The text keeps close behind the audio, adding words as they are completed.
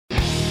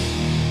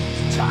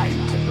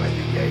Time to play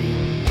the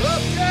game.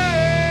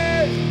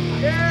 Okay!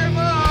 Game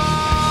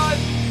on!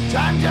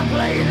 Time to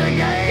play the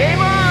game. Game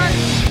on!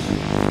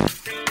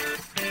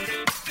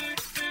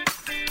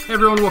 Hey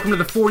everyone, welcome to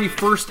the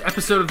 41st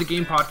episode of the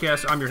Game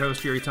Podcast. I'm your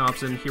host, Jerry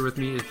Thompson. Here with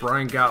me is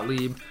Brian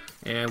Gottlieb,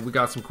 and we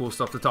got some cool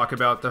stuff to talk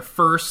about. The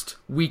first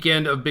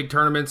weekend of big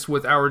tournaments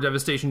with Hour of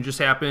Devastation just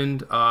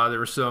happened. There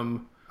were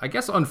some, I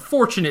guess,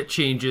 unfortunate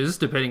changes,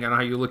 depending on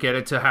how you look at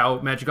it, to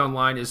how Magic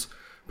Online is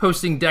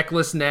posting deck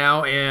lists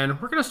now, and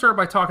we're going to start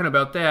by talking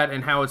about that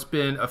and how it's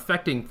been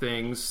affecting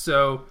things.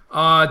 So,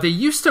 they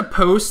used to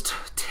post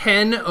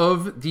 10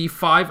 of the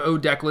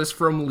 5-0 deck lists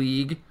from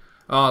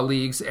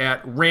leagues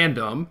at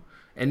random,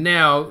 and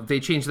now they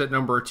changed that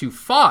number to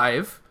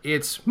 5.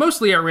 It's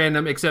mostly at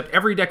random, except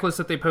every deck list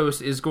that they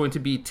post is going to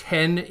be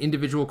 10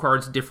 individual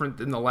cards different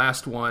than the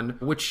last one,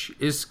 which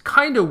is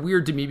kind of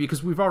weird to me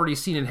because we've already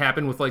seen it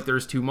happen with, like,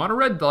 there's 2 Mono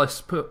Red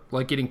lists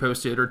getting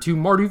posted, or 2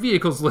 Mardu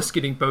Vehicles lists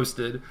getting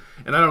posted,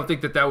 and I don't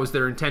think that was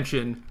their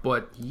intention.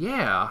 But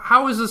yeah,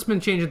 how has this been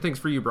changing things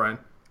for you, Brian?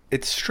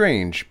 It's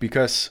strange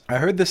because I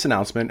heard this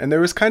announcement and there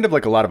was kind of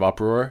like a lot of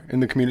uproar in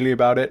the community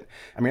about it.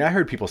 I mean, I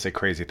heard people say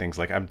crazy things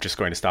like, I'm just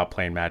going to stop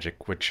playing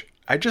Magic, which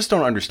I just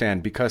don't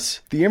understand because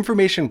the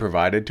information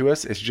provided to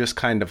us is just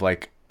kind of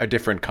like a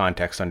different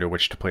context under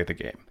which to play the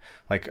game.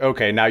 Like,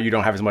 okay, now you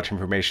don't have as much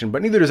information,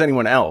 but neither does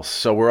anyone else.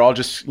 So we're all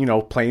just,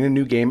 playing a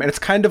new game. And it's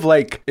kind of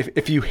like,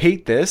 if you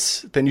hate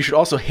this, then you should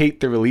also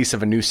hate the release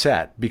of a new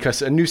set,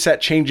 because a new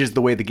set changes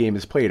the way the game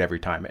is played every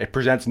time. It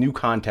presents new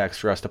context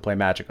for us to play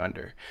Magic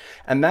under.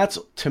 And that's,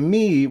 to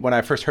me, when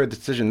I first heard the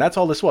decision, that's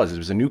all this was. It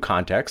was a new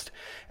context.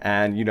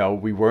 And,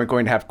 we weren't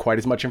going to have quite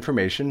as much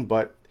information,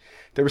 but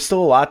there was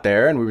still a lot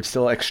there, and we would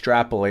still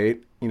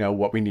extrapolate,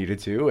 what we needed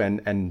to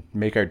and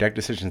make our deck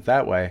decisions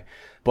that way.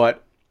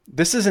 But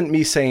this isn't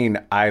me saying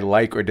I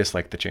like or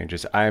dislike the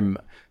changes. I'm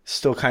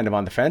still kind of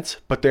on the fence,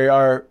 but they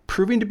are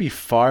proving to be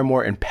far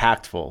more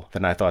impactful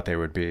than I thought they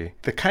would be.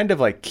 The kind of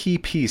like key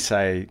piece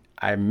I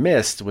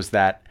missed was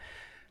that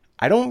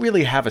I don't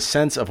really have a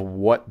sense of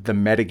what the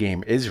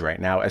metagame is right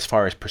now as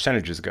far as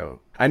percentages go.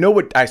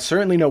 I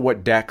certainly know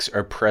what decks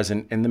are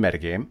present in the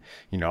metagame.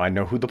 I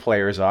know who the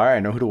players are. I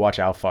know who to watch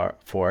out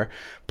for.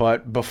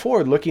 But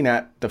before looking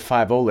at the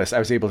 5-0 list, I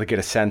was able to get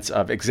a sense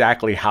of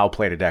exactly how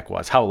played a deck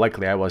was, how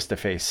likely I was to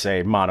face,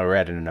 say, Mono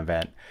Red in an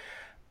event.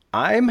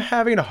 I'm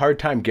having a hard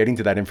time getting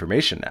to that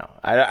information now.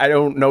 I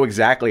don't know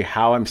exactly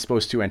how I'm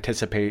supposed to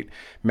anticipate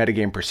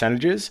metagame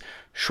percentages,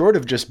 short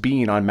of just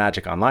being on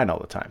Magic Online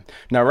all the time.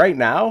 Now, right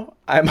now,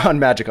 I'm on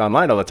Magic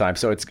Online all the time,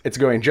 so it's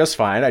going just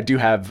fine. I do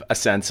have a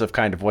sense of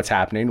kind of what's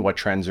happening, what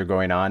trends are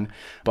going on.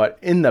 But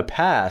in the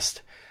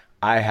past,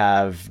 I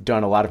have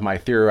done a lot of my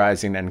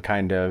theorizing and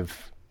kind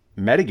of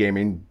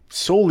metagaming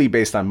solely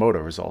based on Moto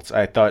results.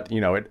 I thought,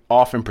 it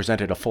often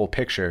presented a full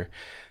picture,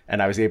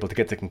 and I was able to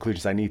get the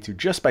conclusions I need to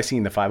just by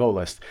seeing the 5-0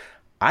 list.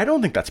 I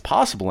don't think that's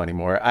possible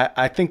anymore.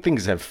 I think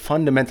things have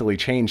fundamentally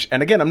changed.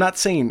 And again, I'm not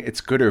saying it's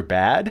good or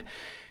bad.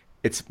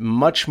 It's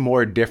much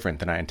more different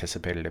than I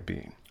anticipated it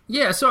being.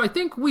 Yeah, so I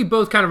think we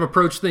both kind of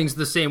approach things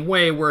the same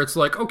way, where it's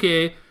like,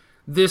 okay,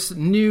 this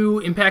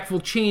new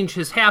impactful change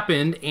has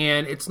happened,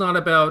 and it's not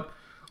about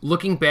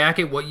looking back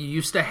at what you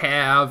used to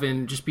have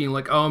and just being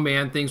like, oh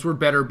man, things were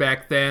better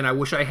back then. I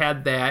wish I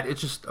had that.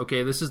 It's just,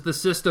 okay, this is the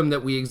system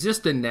that we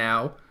exist in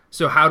now.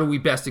 So how do we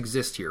best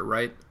exist here,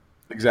 right?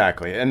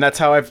 Exactly. And that's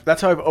how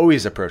I've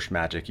always approached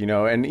Magic,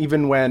 and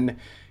even when,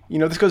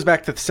 this goes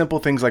back to simple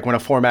things like when a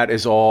format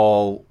is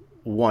all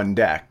one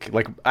deck.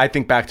 Like, I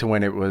think back to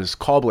when it was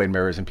Caw-Blade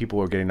Mirrors and people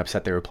were getting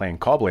upset they were playing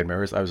Caw-Blade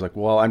Mirrors. I was like,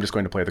 well, I'm just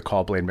going to play the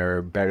Caw-Blade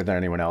Mirror better than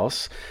anyone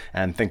else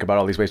and think about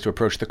all these ways to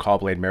approach the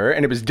Caw-Blade Mirror.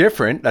 And it was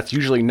different. That's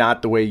usually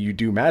not the way you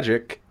do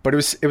Magic, but it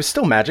was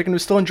still Magic and it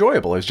was still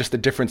enjoyable. It was just a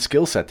different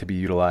skill set to be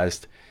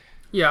utilized.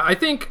 Yeah, I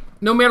think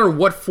no matter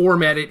what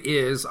format it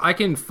is, I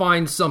can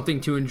find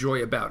something to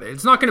enjoy about it.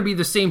 It's not going to be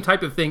the same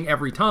type of thing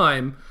every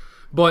time,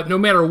 but no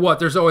matter what,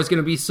 there's always going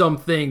to be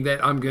something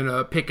that I'm going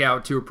to pick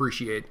out to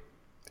appreciate.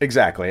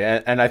 Exactly.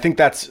 And I think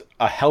that's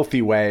a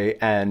healthy way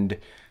and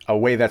a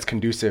way that's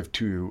conducive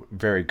to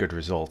very good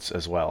results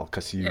as well,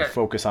 because you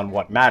focus on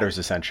what matters,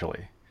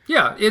 essentially.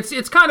 Yeah,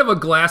 it's kind of a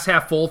glass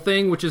half full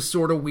thing, which is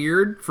sort of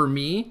weird for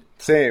me.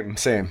 Same.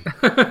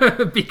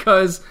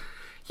 Because...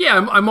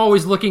 yeah, I'm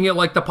always looking at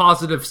like the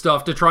positive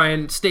stuff to try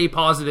and stay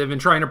positive and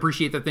try and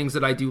appreciate the things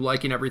that I do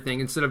like and everything,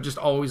 instead of just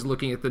always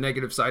looking at the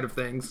negative side of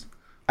things.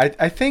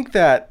 I think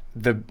that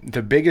the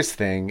biggest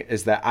thing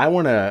is that I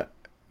want to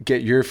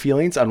get your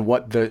feelings on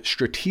what the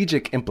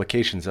strategic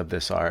implications of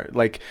this are.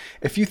 Like,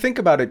 if you think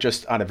about it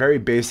just on a very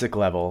basic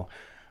level,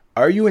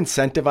 are you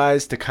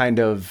incentivized to kind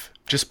of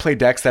just play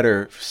decks that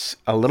are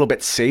a little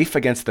bit safe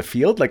against the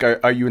field? Like,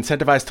 are you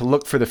incentivized to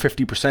look for the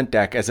 50%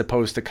 deck as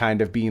opposed to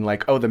kind of being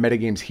like, oh, the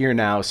metagame's here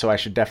now, so I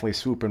should definitely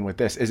swoop in with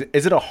this?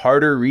 Is it a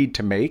harder read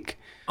to make?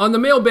 On the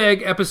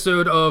mailbag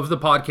episode of the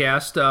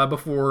podcast,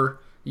 before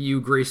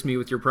you graced me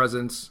with your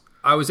presence,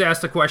 I was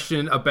asked a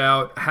question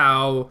about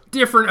how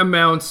different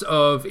amounts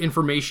of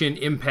information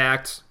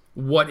impact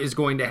what is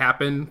going to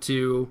happen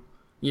to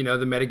you know,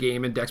 the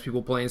metagame and decks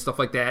people play and stuff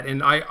like that.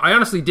 And I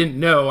honestly didn't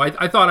know.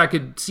 I thought I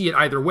could see it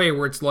either way,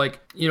 where it's like,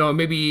 you know,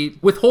 maybe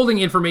withholding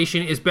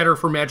information is better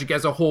for Magic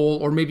as a whole,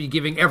 or maybe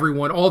giving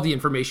everyone all the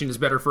information is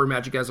better for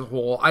Magic as a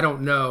whole. I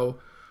don't know.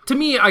 To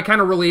me, I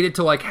kind of relate it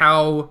to like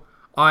how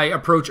I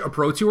approach a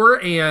Pro Tour,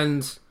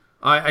 and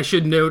I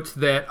should note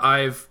that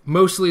I've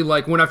mostly,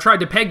 like, when I've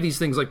tried to peg these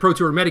things like Pro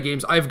Tour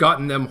metagames, I've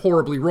gotten them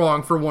horribly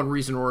wrong for one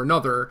reason or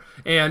another.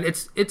 And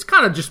it's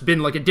kind of just been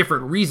like a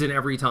different reason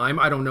every time.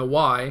 I don't know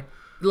why.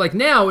 Like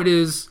now it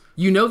is,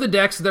 you know, the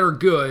decks that are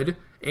good,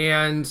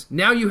 and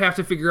now you have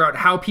to figure out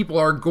how people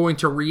are going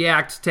to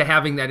react to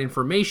having that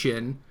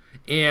information.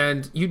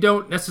 And you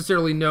don't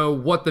necessarily know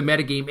what the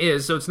metagame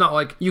is, so it's not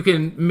like you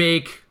can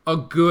make a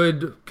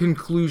good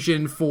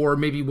conclusion for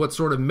maybe what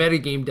sort of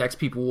metagame decks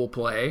people will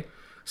play.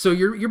 So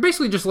you're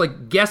basically just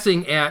like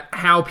guessing at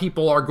how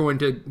people are going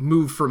to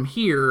move from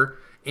here.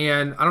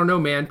 And I don't know,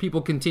 man,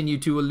 people continue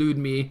to elude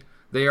me.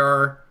 They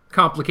are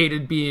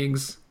complicated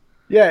beings.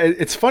 Yeah,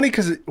 it's funny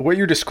because what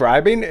you're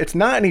describing, it's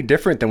not any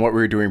different than what we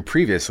were doing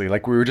previously.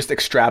 Like, we were just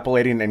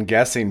extrapolating and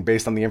guessing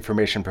based on the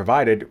information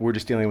provided. We're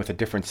just dealing with a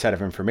different set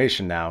of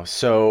information now.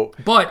 So,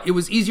 but it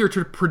was easier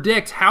to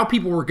predict how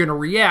people were going to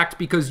react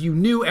because you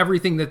knew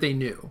everything that they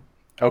knew.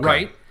 Okay.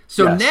 Right?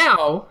 So yes.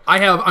 Now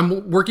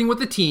I'm working with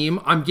the team.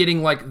 I'm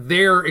getting like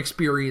their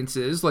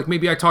experiences. Like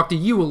maybe I talk to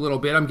you a little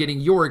bit. I'm getting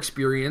your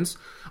experience.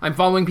 I'm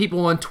following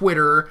people on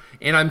Twitter,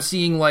 and I'm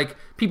seeing like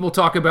people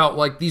talk about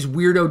like these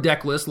weirdo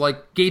deck lists,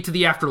 like Gate to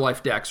the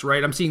Afterlife decks,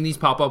 right? I'm seeing these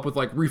pop up with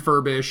like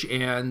Refurbish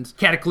and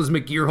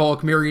Cataclysmic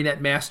Gearhulk,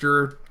 Marionette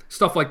Master,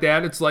 stuff like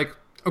that. It's like,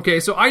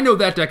 okay, so I know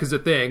that deck is a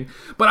thing,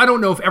 but I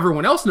don't know if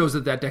everyone else knows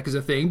that that deck is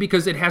a thing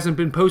because it hasn't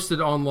been posted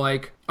on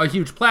like a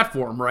huge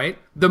platform, right?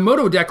 The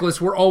Moto deck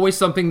lists were always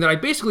something that I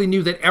basically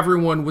knew that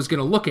everyone was going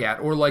to look at,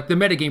 or like the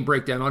metagame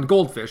breakdown on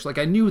Goldfish. Like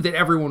I knew that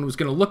everyone was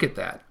going to look at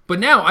that. But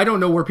now I don't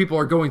know where people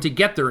are going to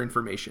get their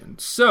information.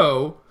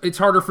 So it's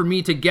harder for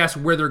me to guess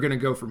where they're going to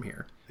go from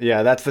here.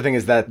 Yeah, that's the thing,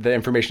 is that the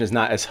information is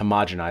not as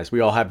homogenized.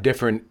 We all have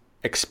different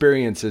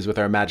experiences with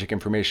our Magic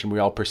information. We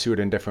all pursue it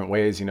in different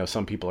ways. You know,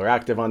 some people are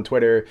active on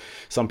Twitter,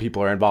 some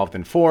people are involved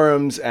in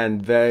forums,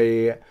 and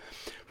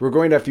we're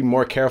going to have to be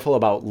more careful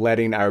about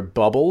letting our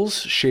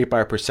bubbles shape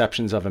our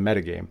perceptions of a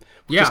metagame.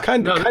 Which is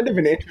kind of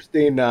an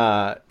interesting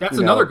that's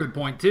another good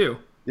point too.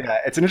 Yeah,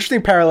 it's an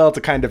interesting parallel to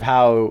kind of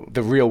how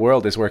the real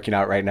world is working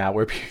out right now,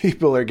 where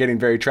people are getting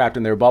very trapped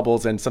in their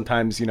bubbles and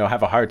sometimes, you know,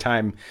 have a hard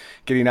time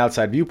getting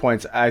outside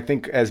viewpoints. I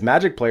think as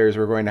Magic players,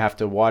 we're going to have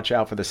to watch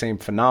out for the same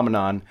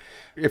phenomenon.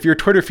 If your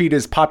Twitter feed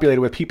is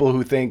populated with people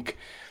who think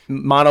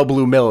Mono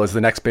Blue Mill is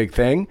the next big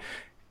thing,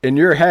 in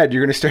your head,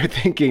 you're going to start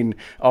thinking,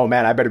 oh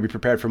man, I better be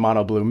prepared for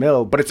Mono Blue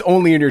Mill. But it's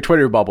only in your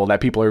Twitter bubble that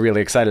people are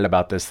really excited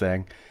about this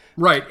thing.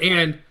 Right,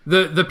 and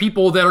the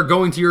people that are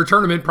going to your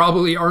tournament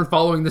probably aren't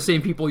following the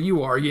same people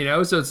you are, you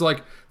know? So it's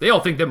like, they all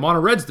think that Mono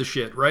Red's the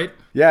shit, right?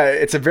 Yeah,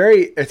 it's a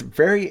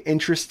very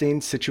interesting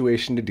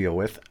situation to deal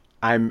with.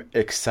 I'm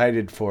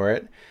excited for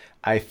it.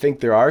 I think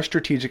there are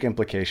strategic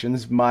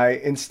implications. My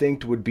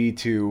instinct would be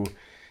to,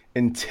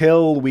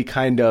 until we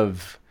kind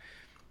of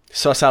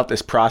suss out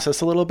this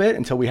process a little bit,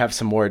 until we have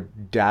some more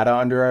data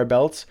under our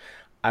belts,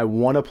 I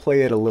want to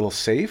play it a little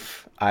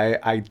safe.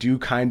 I do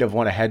kind of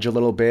want to hedge a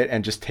little bit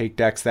and just take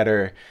decks that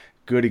are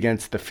good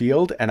against the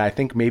field. And I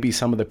think maybe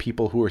some of the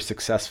people who were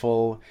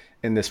successful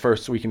in this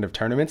first weekend of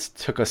tournaments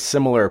took a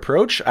similar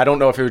approach. I don't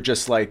know if it was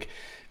just like,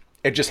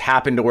 it just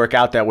happened to work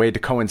out that way to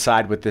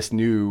coincide with this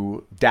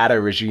new data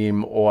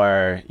regime,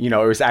 or, you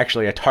know, it was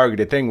actually a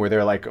targeted thing where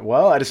they're like,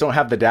 well, I just don't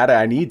have the data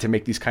I need to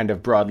make these kind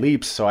of broad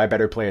leaps, so I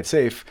better play it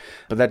safe.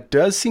 But that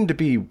does seem to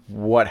be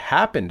what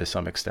happened to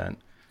some extent.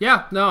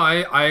 Yeah, no,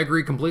 I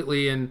agree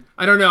completely. And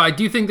I don't know, I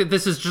do think that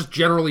this is just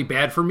generally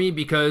bad for me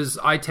because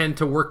I tend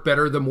to work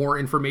better the more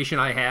information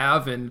I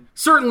have. And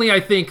certainly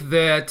I think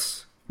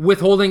that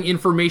withholding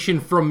information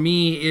from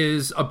me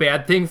is a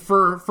bad thing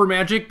for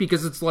Magic,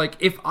 because it's like,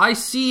 if I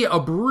see a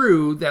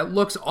brew that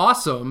looks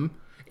awesome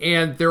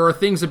and there are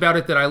things about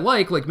it that I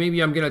like maybe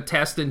I'm going to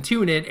test and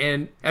tune it,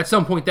 and at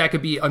some point that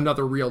could be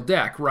another real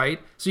deck, right?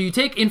 So you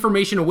take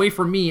information away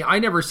from me, I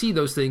never see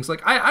those things.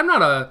 Like, I'm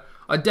not a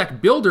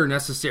deck builder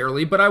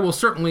necessarily, but I will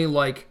certainly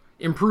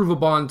improve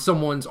upon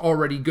someone's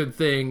already good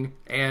thing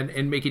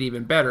and make it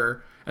even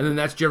better. And then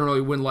that's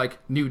generally when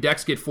new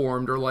decks get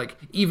formed, or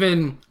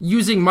even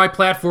using my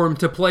platform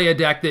to play a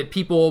deck that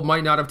people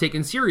might not have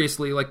taken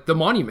seriously, like the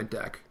Monument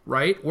deck,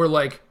 right?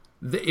 Where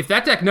if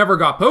that deck never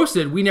got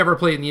posted, we never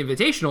played in the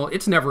Invitational,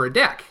 it's never a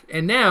deck.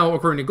 And now,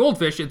 according to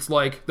Goldfish, it's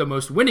the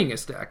most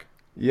winningest deck.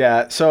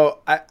 Yeah, so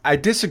I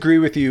disagree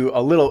with you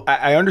a little.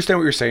 I understand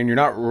what you're saying. You're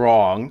not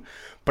wrong.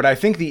 But I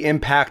think the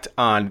impact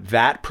on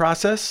that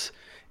process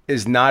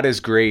is not as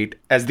great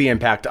as the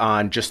impact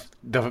on just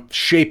the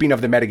shaping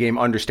of the metagame,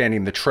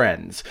 understanding the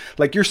trends.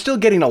 You're still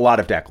getting a lot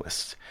of deck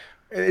lists.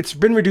 It's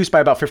been reduced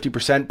by about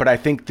 50%, but I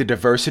think the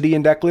diversity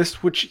in deck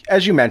lists, which,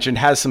 as you mentioned,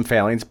 has some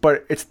failings,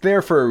 but it's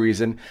there for a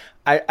reason.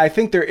 I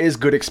think there is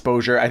good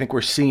exposure. I think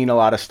we're seeing a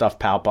lot of stuff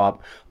pop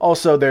up.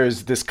 Also,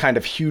 there's this kind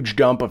of huge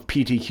dump of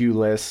PTQ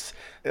lists.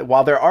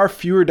 while there are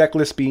fewer deck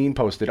lists being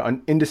posted,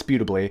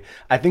 indisputably,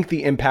 I think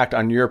the impact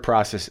on your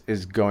process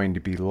is going to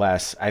be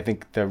less. I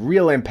think the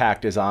real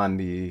impact is on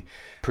the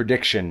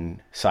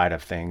prediction side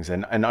of things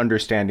and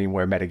understanding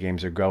where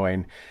metagames are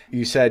going.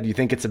 You said you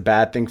think it's a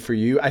bad thing for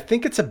you. I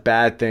think it's a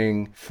bad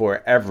thing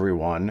for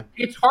everyone.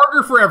 It's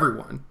harder for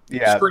everyone.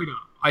 Yeah. Straight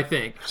up, I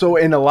think. So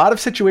in a lot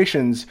of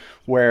situations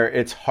where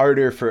it's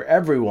harder for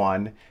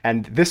everyone,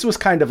 and this was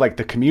kind of like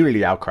the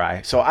community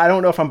outcry. So I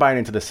don't know if I'm buying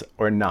into this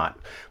or not,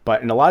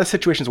 but in a lot of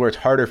situations where it's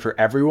harder for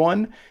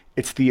everyone,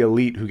 it's the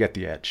elite who get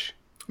the edge.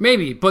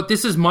 Maybe, but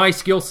this is my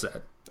skill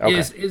set. Okay.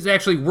 Is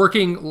actually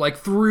working like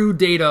through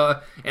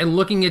data and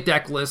looking at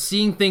deck lists,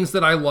 seeing things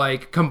that I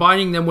like,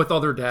 combining them with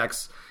other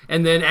decks,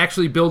 and then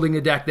actually building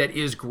a deck that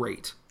is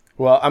great.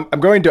 Well, I'm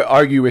going to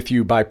argue with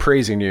you by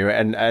praising you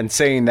and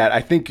saying that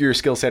I think your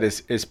skill set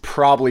is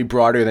probably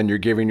broader than you're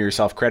giving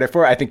yourself credit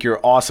for. I think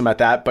you're awesome at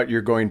that, but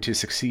you're going to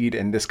succeed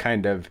in this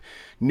kind of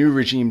new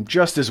regime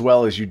just as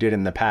well as you did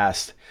in the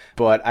past.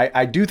 But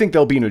I do think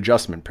there'll be an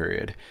adjustment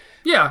period.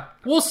 Yeah,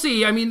 we'll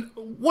see. I mean,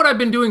 what I've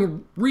been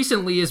doing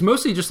recently is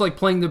mostly just like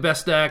playing the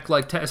best deck,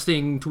 like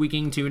testing,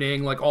 tweaking,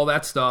 tuning, like all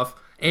that stuff,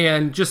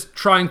 and just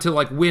trying to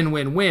like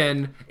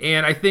win.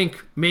 And I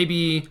think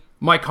maybe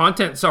my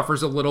content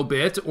suffers a little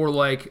bit, or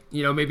like,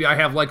 you know, maybe I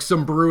have like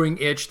some brewing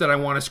itch that I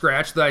want to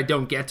scratch that I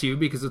don't get to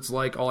because it's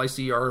like all I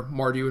see are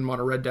Mardu and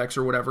mono red decks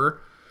or whatever.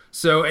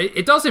 So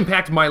it does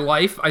impact my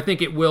life. I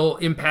think it will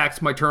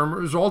impact my term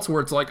results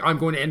where it's like I'm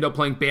going to end up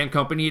playing Band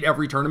Company at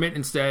every tournament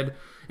instead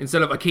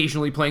of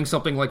occasionally playing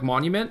something like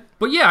Monument.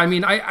 But yeah, I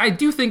mean, I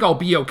do think I'll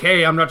be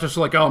okay. I'm not just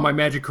like, oh, my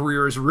Magic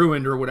career is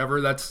ruined or whatever.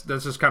 That's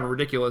just kind of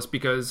ridiculous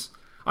because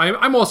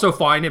I'm also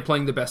fine at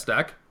playing the best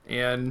deck.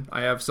 And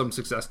I have some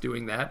success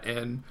doing that.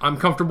 And I'm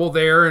comfortable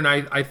there. And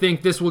I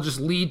think this will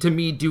just lead to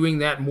me doing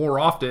that more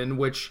often,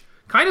 which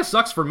kind of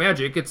sucks for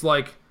Magic. It's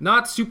like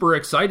not super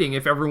exciting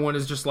if everyone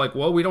is just like,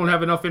 well, we don't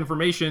have enough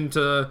information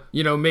to,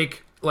 you know,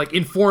 make like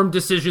informed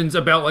decisions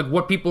about like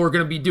what people are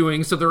going to be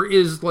doing. So there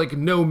is like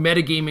no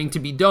metagaming to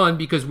be done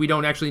because we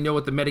don't actually know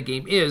what the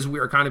metagame is. We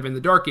are kind of in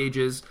the dark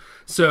ages.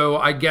 So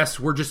I guess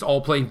we're just all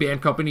playing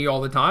Band Company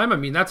all the time. I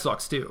mean, that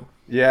sucks too.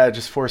 Yeah,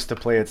 just forced to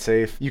play it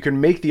safe. You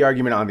can make the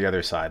argument on the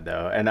other side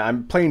though, and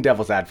I'm playing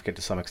devil's advocate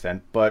to some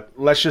extent, but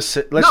let's just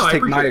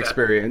take my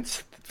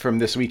experience from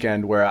this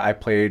weekend where I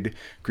played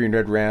Green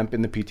Red Ramp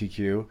in the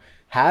PTQ.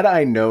 Had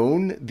I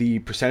known the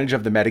percentage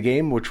of the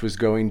metagame, which was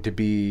going to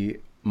be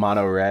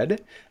mono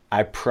red,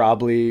 I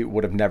probably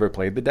would have never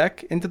played the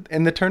deck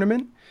in the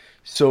tournament.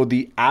 So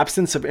the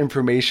absence of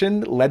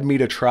information led me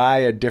to try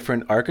a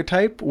different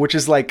archetype, which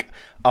is like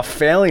a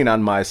failing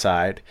on my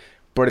side,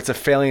 but it's a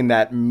failing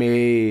that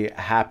may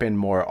happen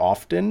more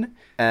often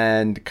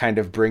and kind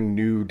of bring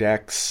new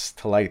decks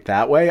to light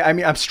that way. I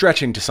mean, I'm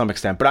stretching to some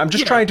extent, but I'm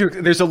just trying to,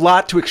 there's a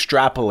lot to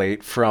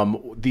extrapolate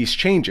from these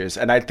changes.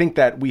 And I think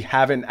that we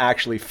haven't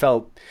actually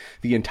felt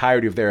the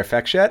entirety of their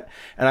effects yet.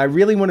 And I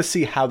really want to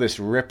see how this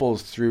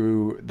ripples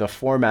through the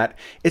format.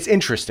 It's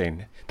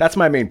interesting. That's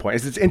my main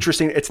point. It's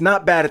interesting. It's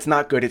not bad. It's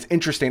not good. It's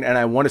interesting. And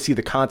I want to see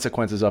the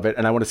consequences of it.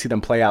 And I want to see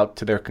them play out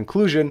to their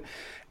conclusion.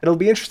 It'll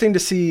be interesting to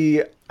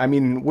see. I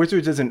mean,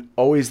 Wizards isn't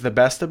always the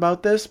best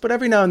about this, but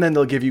every now and then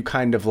they'll give you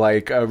kind of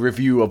like a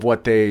review of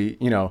what they,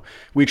 you know,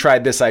 we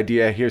tried this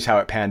idea, here's how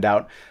it panned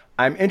out.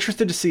 I'm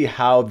interested to see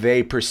how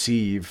they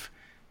perceive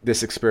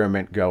this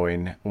experiment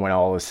going when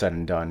all is said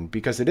and done,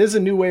 because it is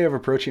a new way of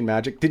approaching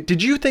Magic.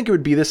 Did you think it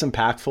would be this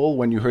impactful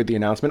when you heard the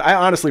announcement? I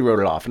honestly wrote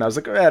it off, and I was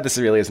like, this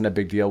really isn't a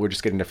big deal. We're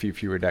just getting a few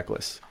fewer deck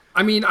lists.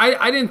 I mean,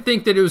 I didn't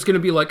think that it was going to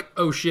be like,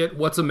 oh shit,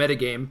 what's a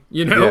metagame?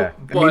 You know? Yeah,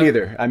 me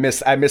neither. I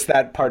missed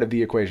that part of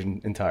the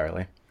equation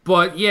entirely.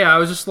 But yeah, I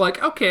was just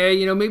like, okay,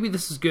 you know, maybe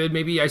this is good.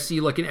 Maybe I see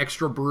like an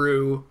extra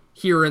brew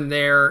here and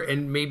there,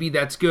 and maybe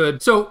that's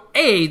good. So,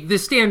 the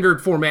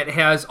standard format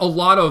has a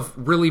lot of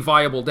really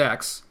viable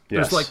decks.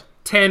 Yes. There's like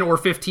 10 or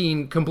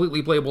 15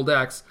 completely playable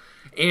decks.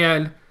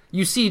 And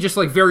you see just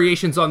like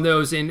variations on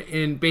those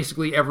in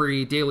basically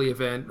every daily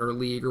event or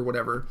league or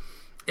whatever.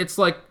 It's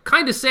like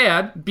kind of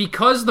sad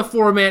because the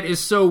format is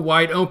so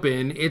wide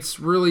open. It's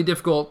really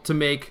difficult to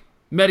make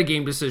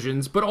metagame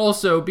decisions, but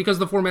also because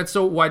the format's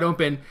so wide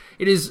open,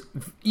 it is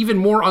even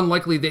more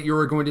unlikely that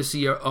you're going to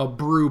see a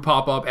brew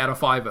pop up at a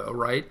 5-0,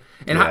 right?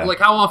 And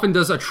how often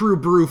does a true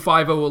brew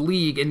 5-0 a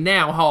league? And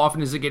now how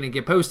often is it going to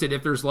get posted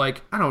if there's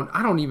like, I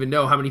don't even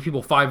know how many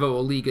people 5-0 a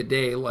league a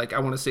day. Like I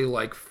want to say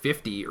like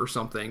 50 or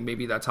something.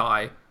 Maybe that's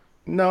high.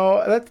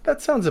 No, that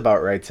sounds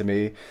about right to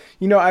me.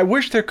 You know, I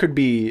wish there could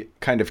be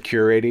kind of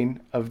curating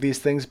of these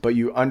things, but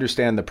you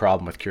understand the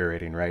problem with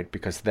curating, right?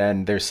 Because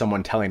then there's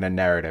someone telling a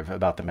narrative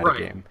about the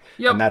metagame. Right.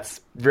 Yep. And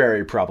that's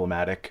very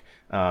problematic.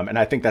 And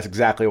I think that's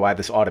exactly why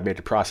this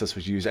automated process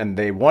was used. And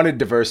they wanted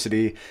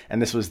diversity,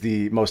 and this was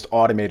the most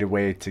automated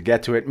way to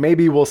get to it.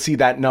 Maybe we'll see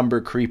that number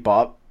creep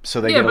up so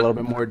they get a little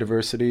bit more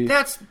diversity.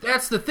 That's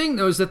the thing,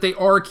 though, is that they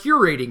are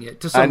curating it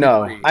to some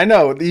degree. I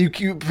know.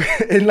 You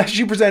unless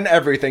you present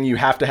everything,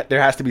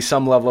 there has to be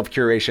some level of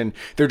curation.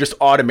 They're just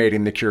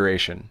automating the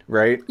curation,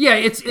 right? Yeah,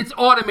 it's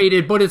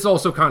automated, but it's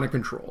also kind of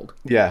controlled.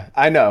 Yeah,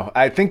 I know.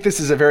 I think this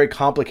is a very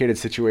complicated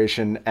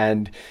situation,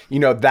 and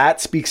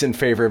that speaks in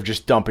favor of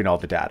just dumping all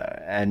the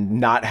data and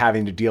not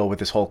having to deal with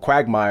this whole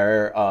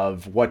quagmire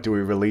of what do we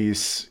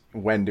release,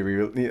 when do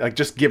we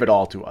just give it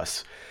all to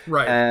us.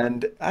 Right.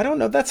 And I don't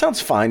know, that sounds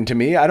fine to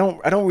me. I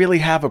don't really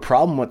have a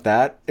problem with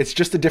that. It's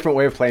just a different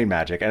way of playing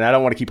Magic, and I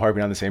don't want to keep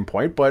harping on the same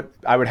point, but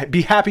I would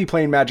be happy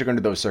playing Magic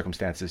under those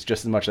circumstances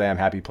just as much as I am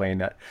happy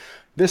playing it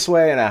this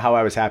way and how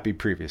I was happy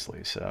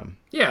previously. So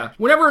yeah,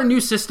 whenever a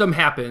new system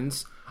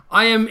happens,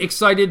 I am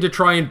excited to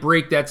try and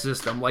break that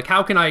system. Like,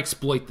 how can I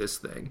exploit this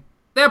thing?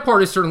 That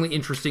part is certainly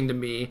interesting to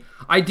me.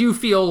 I do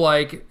feel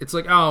like it's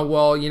like, oh,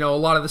 well, a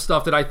lot of the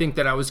stuff that I think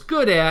that I was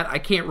good at, I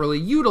can't really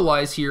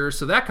utilize here,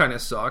 so that kind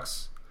of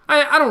sucks.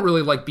 I don't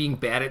really like being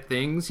bad at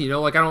things,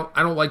 like I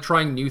don't like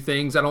trying new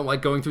things. I don't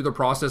like going through the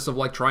process of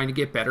like trying to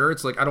get better.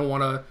 It's like I don't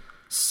want to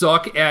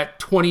suck at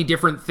 20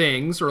 different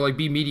things or like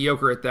be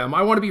mediocre at them.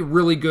 I want to be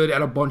really good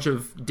at a bunch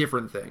of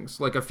different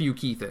things, like a few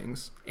key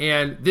things.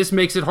 And this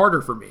makes it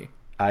harder for me.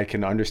 I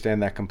can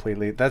understand that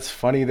completely. That's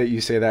funny that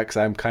you say that because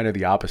I'm kind of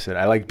the opposite.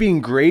 I like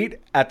being great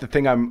at the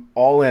thing I'm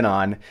all in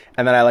on,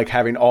 and then I like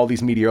having all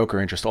these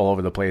mediocre interests all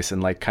over the place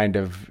and like kind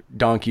of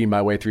donkeying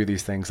my way through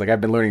these things. Like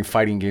I've been learning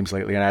fighting games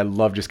lately, and I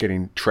love just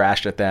getting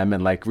trashed at them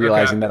and like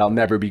realizing that I'll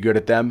never be good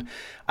at them.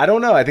 I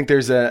don't know. I think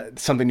there's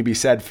something to be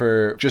said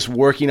for just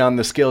working on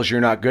the skills you're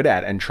not good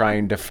at and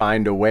trying to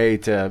find a way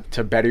to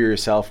better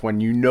yourself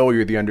when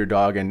you're the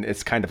underdog and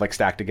it's kind of like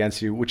stacked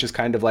against you, which is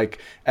kind of like,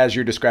 as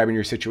you're describing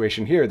your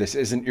situation here, this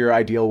isn't your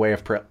ideal way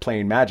of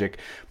playing Magic,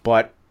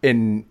 but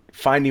in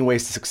finding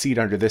ways to succeed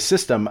under this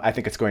system, I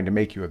think it's going to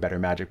make you a better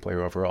Magic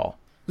player overall.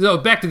 So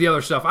back to the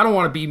other stuff. I don't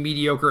want to be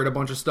mediocre at a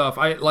bunch of stuff.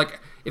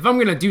 If I'm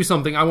going to do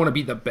something, I want to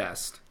be the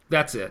best.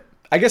 That's it.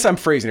 I guess I'm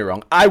phrasing it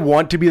wrong. I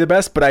want to be the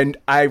best, but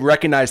I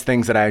recognize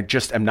things that I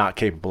just am not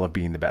capable of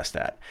being the best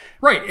at.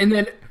 Right, and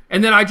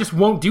then I just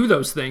won't do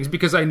those things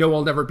because I know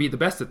I'll never be the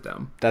best at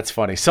them. That's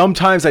funny.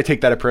 Sometimes I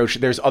take that approach.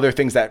 There's other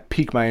things that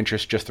pique my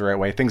interest just the right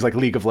way. Things like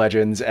League of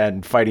Legends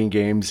and fighting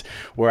games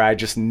where I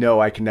just know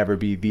I can never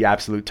be the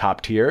absolute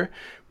top tier,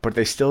 but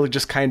they still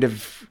just kind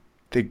of,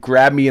 they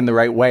grab me in the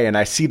right way and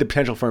I see the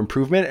potential for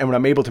improvement. And when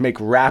I'm able to make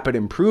rapid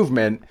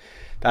improvement,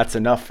 that's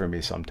enough for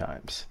me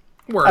sometimes.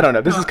 Word. I don't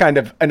know. This is kind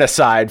of an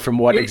aside from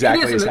what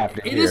exactly is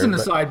happening here. It is an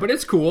aside, but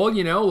it's cool,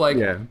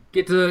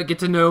 get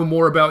to know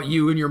more about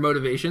you and your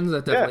motivations.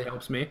 That definitely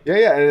helps me.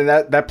 Yeah, and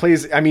that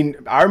plays, I mean,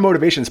 our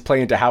motivations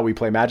play into how we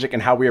play Magic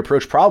and how we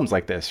approach problems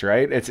like this,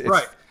 right? It's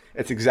right.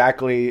 It's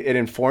exactly, it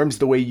informs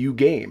the way you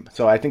game.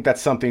 So I think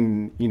that's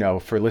something,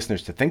 for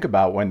listeners to think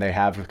about when they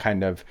have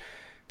kind of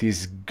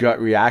these gut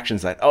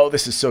reactions that, oh,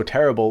 this is so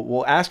terrible.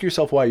 Well, ask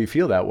yourself why you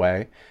feel that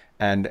way.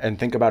 And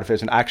think about if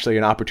there's actually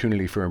an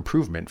opportunity for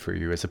improvement for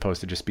you as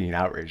opposed to just being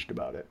outraged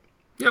about it.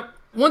 Yep.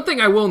 One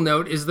thing I will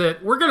note is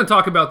that we're going to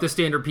talk about this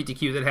standard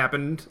PTQ that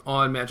happened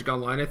on Magic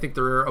Online. I think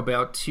there are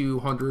about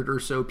 200 or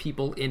so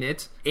people in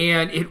it.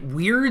 And it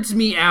weirds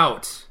me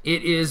out.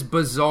 It is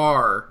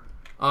bizarre.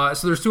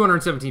 So there's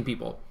 217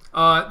 people.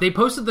 They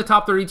posted the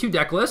top 32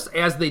 deck list,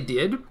 as they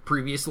did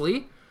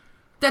previously.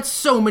 That's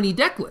so many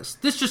deck lists.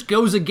 This just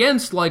goes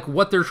against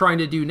what they're trying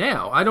to do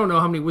now. I don't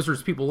know how many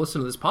Wizards people listen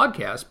to this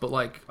podcast, but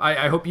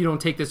I hope you don't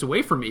take this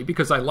away from me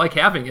because I like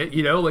having it.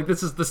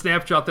 This is the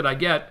snapshot that I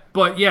get.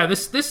 But yeah,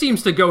 this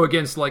seems to go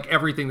against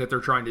everything that they're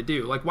trying to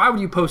do. Why would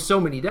you post so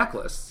many deck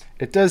lists?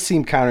 It does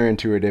seem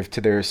counterintuitive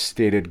to their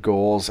stated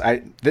goals.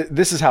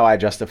 This is how I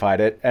justified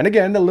it. And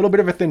again, a little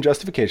bit of a thin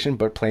justification,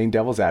 but playing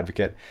devil's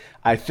advocate.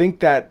 I think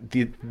that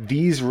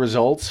these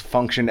results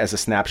function as a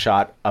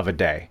snapshot of a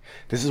day.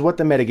 This is what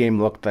the metagame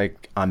looked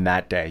like on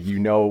that day.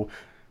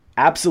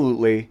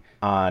 Absolutely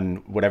on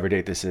whatever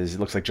date this is. It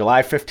looks like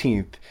July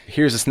 15th.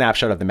 Here's a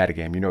snapshot of the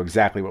metagame. You know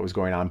exactly what was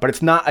going on, but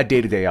it's not a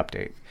day-to-day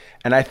update.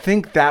 And I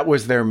think that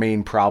was their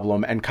main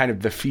problem, and kind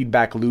of the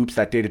feedback loops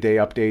that day-to-day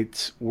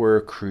updates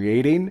were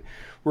creating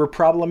were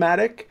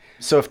problematic.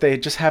 So if they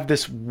just have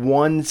this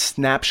one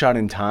snapshot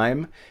in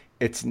time,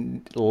 it's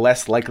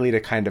less likely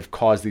to kind of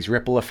cause these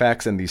ripple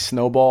effects and these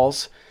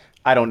snowballs.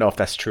 I don't know if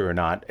that's true or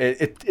not.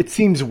 It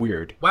seems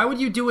weird. Why would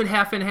you do it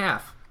half and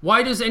half?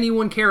 Why does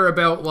anyone care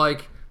about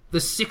the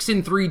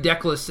 6-3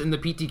 deck lists in the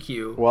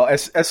PTQ? Well,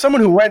 as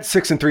someone who went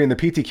 6-3 in the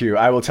PTQ,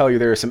 I will tell you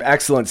there are some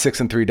excellent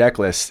 6-3 deck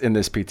lists in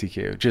this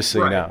PTQ, just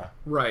so you know.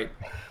 Right.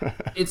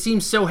 It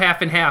seems so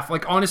half and half.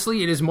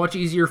 Honestly, it is much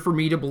easier for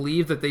me to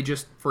believe that they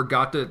just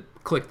forgot to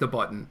click the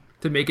button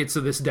to make it so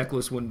this deck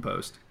list wouldn't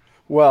post.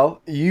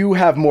 Well, you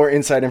have more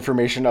inside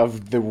information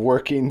of the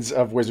workings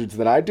of Wizards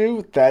than I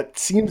do. That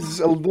seems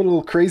a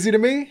little crazy to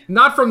me.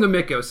 Not from the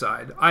Mikko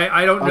side.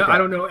 I don't know. Okay. I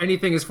don't know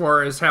anything as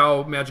far as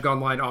how Magic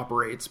Online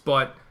operates,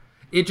 but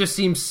it just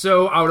seems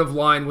so out of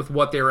line with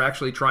what they're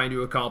actually trying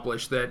to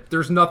accomplish that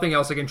there's nothing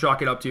else I can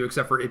chalk it up to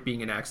except for it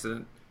being an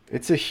accident.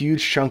 It's a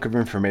huge chunk of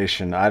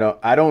information. I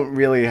don't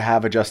really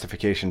have a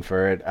justification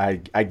for it.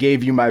 I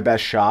gave you my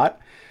best shot.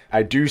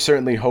 I do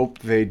certainly hope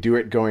they do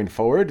it going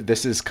forward.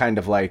 This is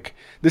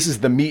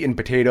the meat and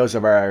potatoes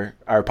of our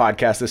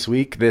podcast this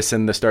week, this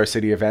and the Star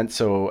City event.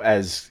 So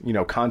as,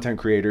 content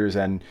creators,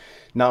 and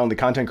not only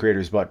content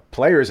creators, but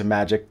players of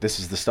Magic, this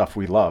is the stuff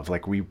we love.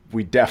 Like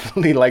we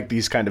definitely like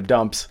these kind of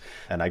dumps.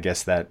 And I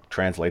guess that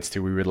translates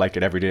to we would like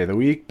it every day of the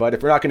week. But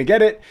if we're not going to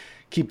get it,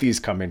 keep these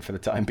coming for the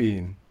time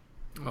being.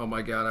 Oh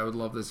my God, I would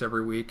love this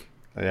every week.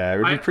 Yeah, it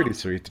would be pretty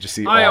sweet to just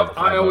see. I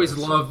always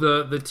love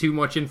the too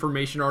much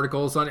information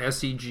articles on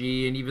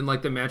SCG, and even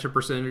like the matchup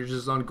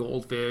percentages on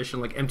Goldfish,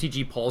 and like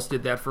MTG Pulse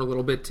did that for a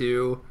little bit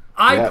too.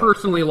 I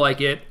personally like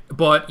it,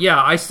 but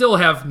yeah, I still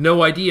have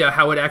no idea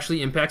how it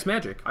actually impacts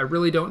Magic. I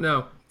really don't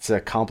know. It's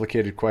a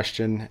complicated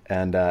question,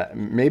 and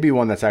maybe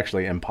one that's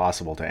actually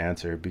impossible to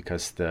answer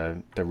because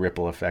the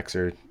ripple effects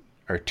are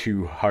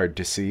too hard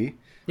to see.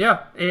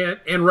 Yeah,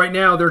 and right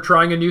now they're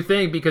trying a new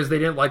thing because they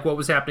didn't like what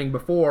was happening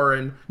before,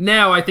 and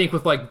now I think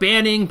with like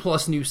banning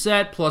plus new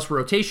set plus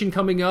rotation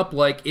coming up,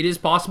 like it is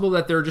possible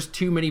that there are just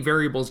too many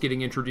variables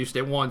getting introduced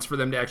at once for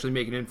them to actually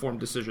make an informed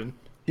decision.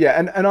 Yeah,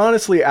 and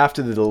honestly,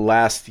 after the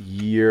last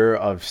year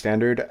of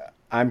Standard,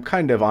 I'm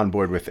kind of on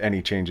board with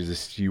any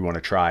changes you want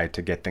to try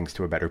to get things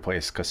to a better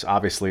place, because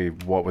obviously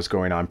what was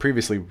going on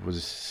previously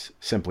was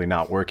simply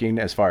not working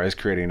as far as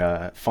creating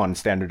a fun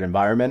Standard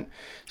environment.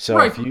 So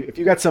right. if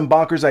you got some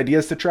bonkers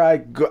ideas to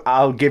try,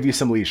 I'll give you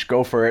some leash.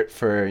 Go for it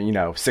for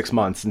 6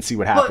 months and see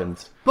what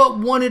happens. But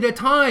one at a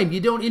time. You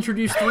don't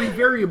introduce 3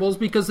 variables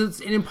because it's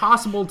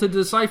impossible to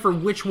decipher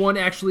which one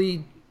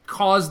actually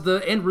caused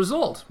the end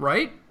result,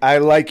 right? I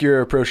like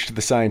your approach to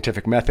the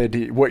scientific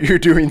method. What you're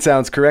doing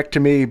sounds correct to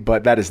me,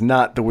 but that is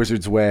not the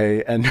Wizards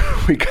way, and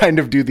we kind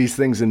of do these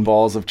things in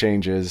balls of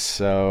changes.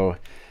 So,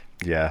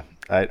 yeah,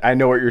 I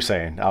know what you're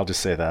saying. I'll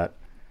just say that.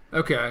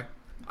 Okay.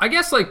 I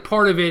guess, like,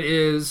 part of it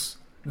is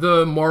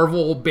the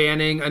Marvel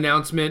banning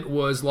announcement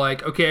was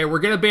like, okay, we're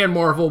going to ban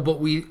Marvel, but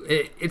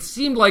it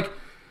seemed like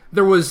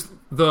there was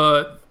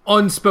the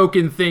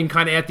unspoken thing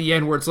kind of at the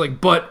end where it's like,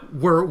 but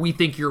we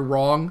think you're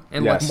wrong,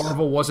 and yes. Like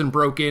Marvel wasn't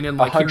broken, and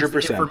like 100%.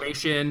 Here's the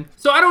information.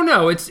 So I don't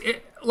know.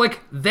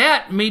 Like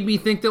that made me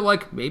think that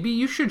like maybe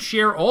you should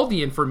share all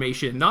the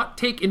information, not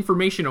take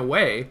information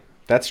away.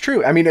 That's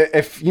true. I mean,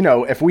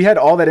 if we had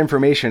all that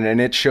information and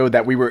it showed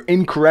that we were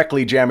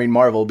incorrectly jamming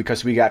Marvel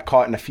because we got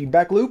caught in a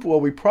feedback loop, well,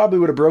 we probably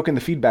would have broken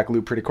the feedback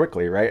loop pretty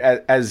quickly, right?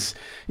 As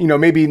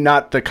maybe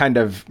not the kind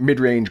of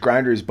mid-range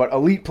grinders, but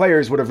elite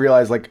players would have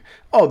realized like,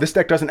 oh, this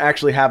deck doesn't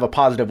actually have a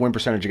positive win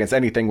percentage against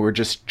anything. We're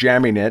just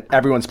jamming it.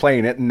 Everyone's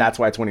playing it, and that's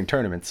why it's winning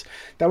tournaments.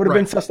 That would have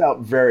been sussed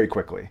out very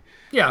quickly.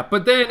 Yeah,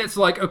 but then it's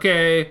like,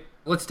 okay,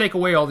 let's take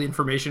away all the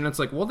information. It's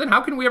like, well, then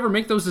how can we ever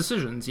make those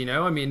decisions?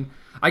 I mean,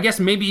 I guess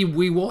maybe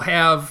we will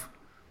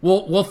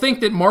we'll think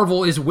that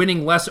Marvel is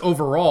winning less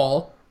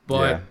overall,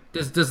 but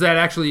does that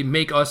actually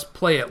make us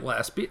play it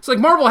less? It's like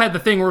Marvel had the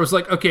thing where it was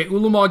like, okay,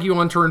 Ulamog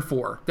on turn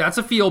 4. That's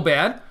a feel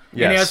bad.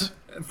 Yes.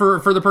 And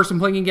for the person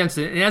playing against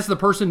it, and as the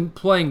person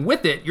playing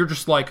with it, you're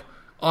just like,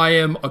 I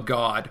am a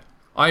god.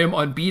 I am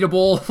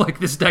unbeatable. Like,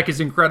 this deck is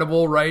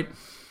incredible, right?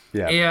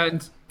 Yeah.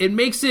 And it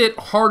makes it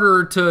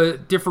harder to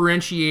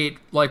differentiate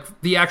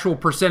like the actual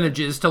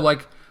percentages to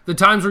like the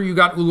times where you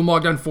got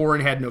Ulamog on 4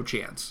 and had no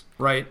chance,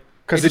 right?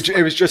 Because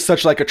it was just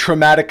such like a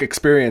traumatic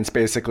experience,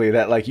 basically,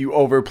 that like you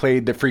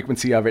overplayed the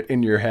frequency of it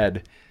in your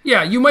head.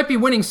 Yeah, you might be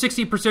winning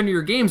 60% of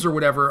your games or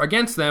whatever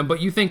against them, but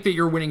you think that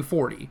you're winning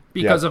 40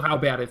 because of how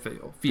bad it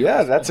feels.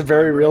 Yeah, that's a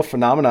very real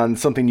phenomenon,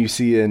 something you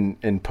see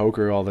in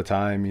poker all the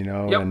time,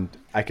 and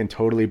I can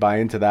totally buy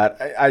into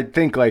that. I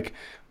think like,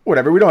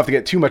 whatever, we don't have to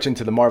get too much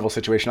into the Marvel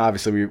situation.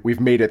 Obviously,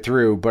 we've made it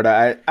through, but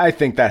I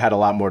think that had a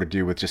lot more to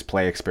do with just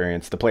play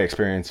experience. The play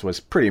experience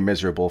was pretty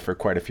miserable for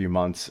quite a few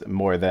months,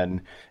 more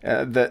than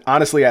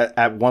honestly,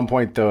 at one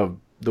point, the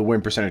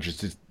win percentages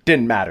just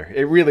didn't matter.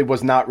 It really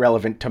was not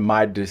relevant to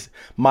my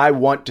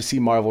want to see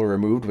Marvel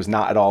removed was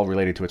not at all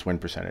related to its win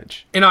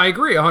percentage. And I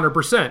agree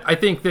 100%. I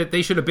think that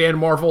they should have banned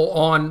Marvel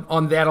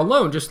on that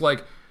alone, just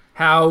like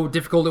how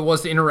difficult it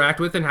was to interact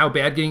with and how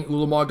bad getting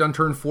Ulamog on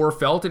turn 4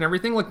 felt and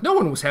everything. Like, no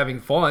one was having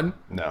fun.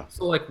 No.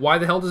 So, like, why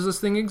the hell does this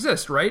thing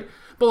exist, right?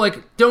 But,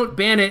 like, don't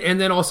ban it and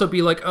then also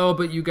be like, oh,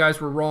 but you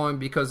guys were wrong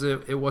because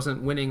it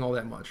wasn't winning all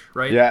that much,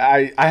 right?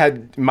 Yeah, I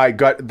had my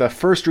gut, the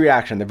first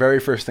reaction, the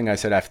very first thing I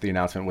said after the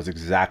announcement was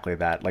exactly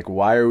that. Like,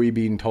 why are we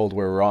being told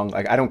we're wrong?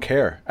 Like, I don't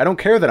care. I don't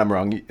care that I'm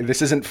wrong.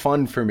 This isn't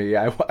fun for me.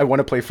 I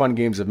want to play fun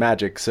games of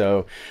Magic.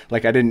 So,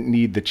 like, I didn't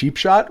need the cheap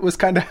shot was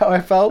kind of how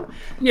I felt.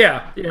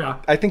 Yeah.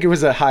 I think it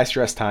was a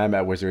high-stress time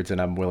at Wizards, and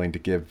I'm willing to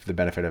give the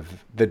benefit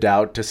of the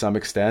doubt to some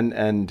extent.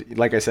 And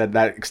like I said,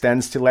 that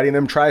extends to letting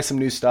them try some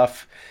new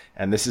stuff.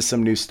 And this is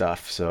some new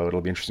stuff, so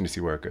it'll be interesting to see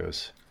where it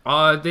goes.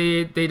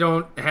 They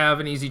don't have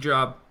an easy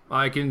job.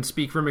 I can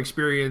speak from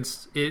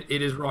experience. It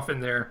is rough in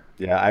there.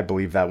 Yeah, I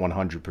believe that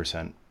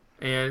 100%.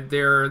 and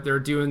they're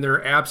doing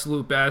their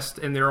absolute best,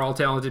 and they're all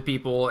talented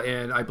people,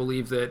 and I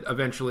believe that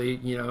eventually,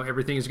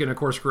 everything is going to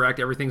course correct,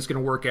 everything's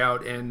going to work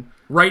out. And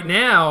right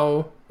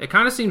now, it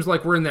kind of seems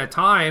like we're in that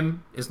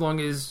time, as long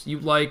as you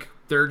like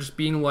there just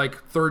being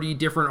like 30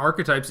 different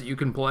archetypes that you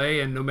can play,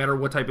 and no matter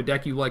what type of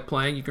deck you like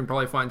playing, you can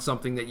probably find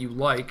something that you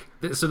like.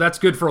 So that's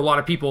good for a lot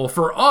of people.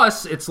 For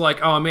us, it's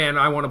like, oh man,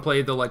 I want to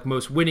play the like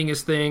most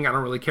winningest thing. I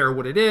don't really care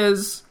what it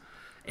is.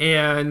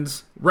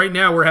 And right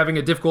now we're having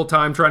a difficult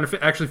time trying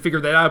to actually figure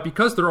that out,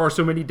 because there are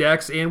so many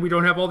decks and we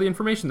don't have all the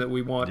information that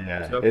we want.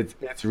 Yeah, so.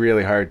 It's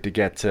really hard to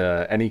get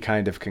to any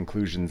kind of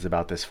conclusions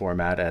about this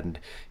format. And,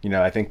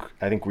 I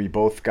think we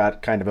both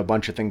got kind of a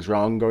bunch of things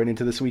wrong going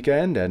into this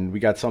weekend, and we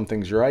got some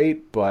things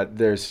right, but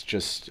there's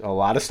just a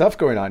lot of stuff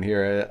going on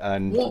here,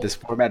 and this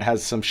format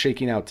has some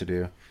shaking out to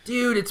do.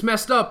 Dude, it's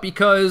messed up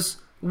because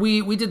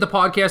we did the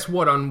podcast,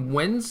 on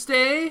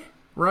Wednesday,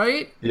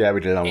 right? Yeah,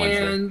 we did it on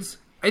Wednesday. And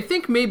I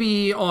think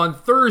maybe on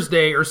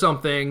Thursday or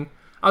something,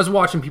 I was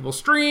watching people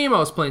stream. I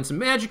was playing some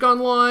Magic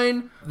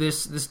online.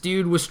 This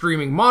dude was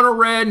streaming Mono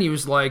Red, and he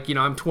was like,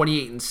 I'm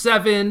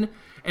 28-7.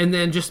 And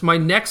then just my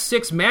next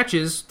 6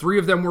 matches, 3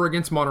 of them were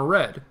against Mono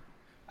Red.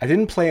 I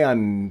didn't play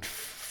on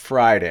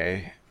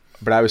Friday,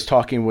 but I was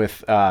talking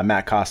with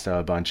Matt Costa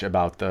a bunch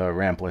about the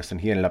ramp list,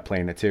 and he ended up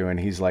playing it too. And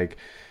he's like,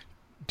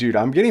 dude,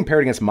 I'm getting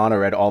paired against Mono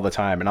Red all the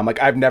time. And I'm like,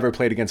 I've never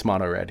played against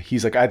Mono Red.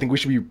 He's like, I think we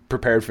should be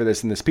prepared for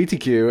this in this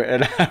PTQ.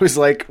 And I was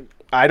like,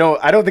 I don't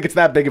think it's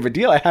that big of a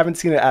deal. I haven't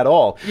seen it at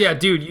all. Yeah,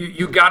 dude,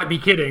 you got to be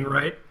kidding,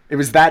 right? It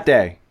was that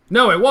day.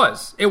 No, it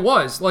was. It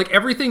was. Like,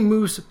 everything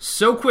moves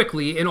so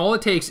quickly, and all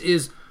it takes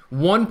is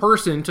one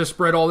person to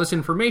spread all this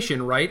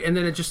information, right? And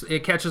then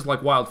it catches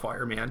like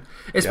wildfire, man.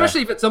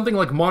 Especially if it's something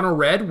like Mono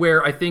Red,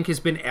 where I think has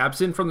been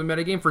absent from the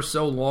metagame for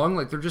so long.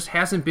 Like, there just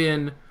hasn't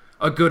been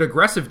a good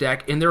aggressive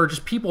deck, and there are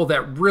just people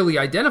that really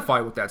identify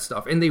with that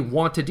stuff, and they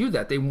want to do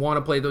that. They want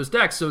to play those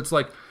decks. So it's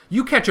like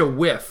you catch a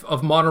whiff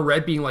of Mono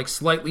Red being like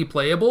slightly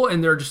playable,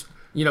 and they're just,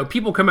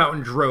 people come out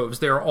in droves.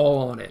 They're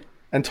all on it.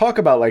 And talk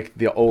about like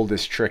the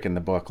oldest trick in the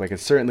book. Like,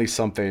 it's certainly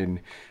something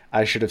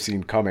I should have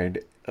seen coming.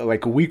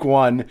 Like, week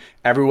 1,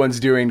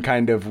 everyone's doing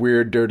kind of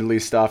weird, dirtily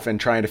stuff and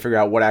trying to figure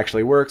out what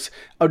actually works.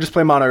 I'll just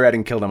play Mono Red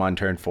and kill them on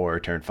turn 4 or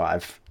turn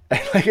 5.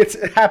 Like,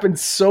 it happened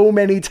so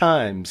many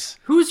times.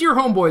 Who's your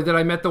homeboy that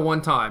I met the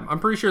one time? I'm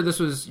pretty sure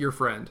this was your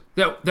friend.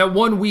 That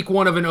one week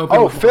 1 of an open.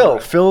 Oh, Phil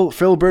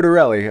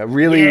Bertorelli,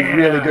 really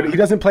good. He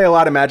doesn't play a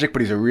lot of Magic,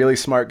 but he's a really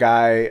smart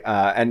guy.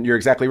 And you're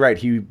exactly right.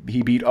 He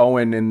beat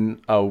Owen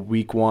in a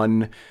week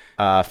 1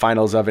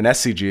 finals of an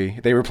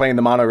SCG. They were playing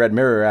the Mono Red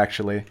Mirror,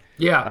 actually.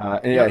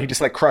 Yeah. He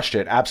just like crushed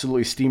it.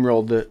 Absolutely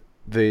steamrolled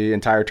the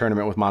entire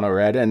tournament with Mono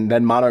Red, and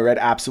then Mono Red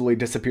absolutely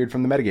disappeared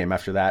from the metagame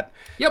after that.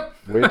 Yep.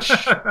 Which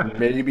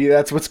maybe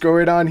that's what's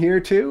going on here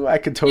too. I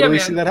could totally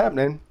see that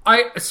happening.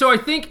 I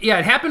think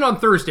it happened on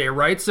Thursday,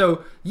 right?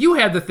 So you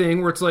had the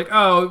thing where it's like,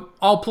 oh,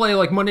 I'll play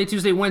like Monday,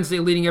 Tuesday, Wednesday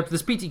leading up to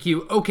this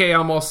PTQ. Okay,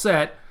 I'm all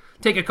set.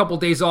 Take a couple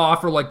days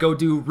off, or like go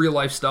do real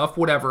life stuff,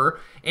 whatever.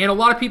 And a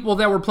lot of people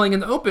that were playing in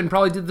the open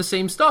probably did the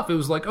same stuff. It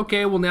was like,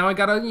 okay, well now I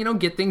gotta,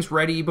 get things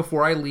ready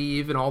before I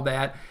leave and all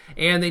that.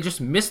 And they just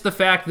missed the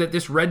fact that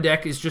this red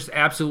deck is just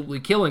absolutely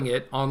killing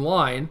it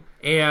online.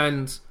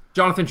 And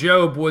Jonathan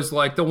Job was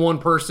like the one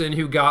person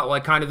who got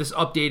like kind of this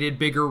updated,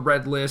 bigger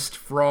red list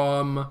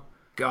from,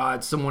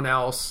 someone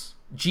else.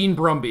 Gene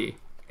Brumby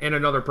and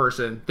another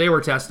person. They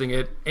were testing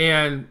it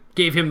and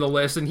gave him the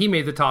list, and he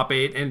made the top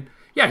 8. And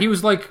yeah, he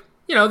was like,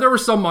 there were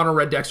some mono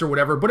red decks or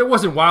whatever, but it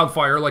wasn't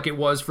Wildfire like it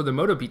was for the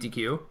Moto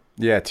PTQ.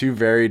 Yeah, 2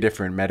 very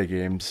different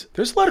metagames.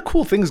 There's a lot of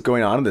cool things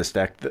going on in this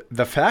deck.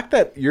 The fact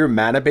that your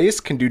mana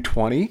base can do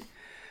 20,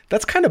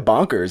 that's kind of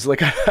bonkers.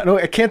 Like,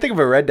 I can't think of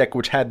a red deck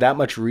which had that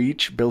much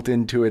reach built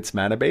into its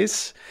mana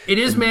base. It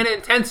is mana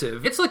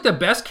intensive. It's like the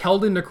best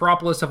Keldon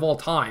Necropolis of all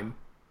time.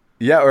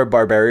 Yeah, or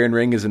Barbarian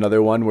Ring is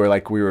another one where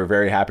like we were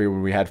very happy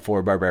when we had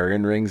 4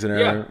 Barbarian Rings in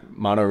our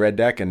mono red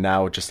deck, and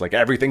now just like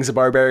everything's a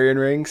Barbarian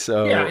Ring.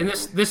 So yeah, and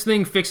this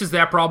thing fixes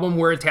that problem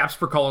where it taps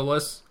for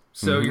colorless,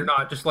 so you're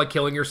not just like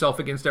killing yourself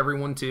against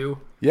everyone too.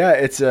 Yeah,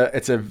 it's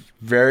a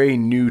very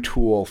new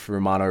tool for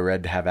mono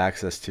red to have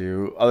access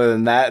to. Other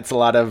than that, it's a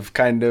lot of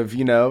kind of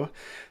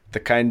the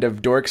kind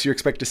of dorks you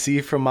expect to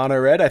see from mono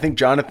red. I think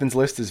Jonathan's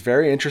list is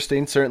very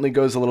interesting. Certainly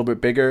goes a little bit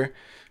bigger.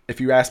 If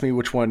you ask me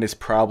which one is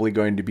probably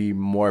going to be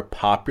more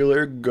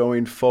popular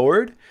going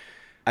forward,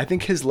 I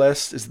think his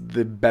list is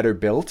the better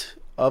built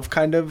of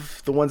kind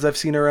of the ones I've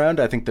seen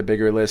around. I think the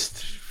bigger list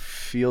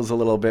feels a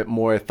little bit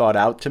more thought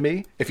out to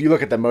me. If you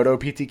look at the Moto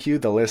PTQ,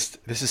 the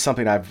list, this is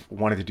something I've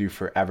wanted to do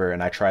forever,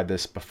 and I tried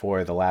this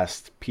before the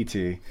last PT.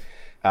 It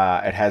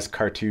has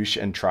Cartouche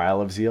and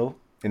Trial of Zeal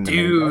in the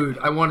Dude,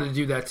 I wanted to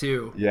do that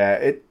too.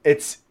 Yeah,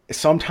 it's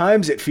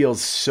sometimes it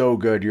feels so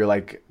good. You're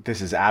like, this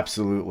is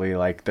absolutely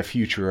like the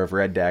future of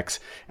red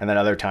decks. And then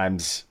other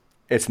times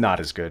it's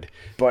not as good.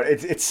 But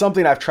it's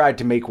something I've tried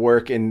to make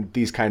work in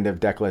these kind of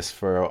deck lists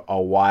for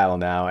a while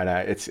now. And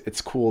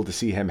it's cool to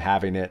see him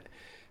having it,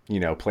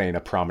 playing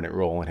a prominent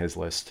role in his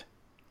list.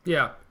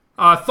 Yeah.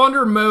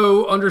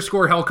 Thundermo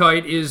 _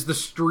 Hellkite is the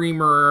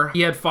streamer.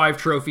 He had 5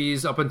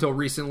 trophies up until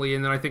recently,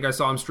 and then I think I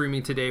saw him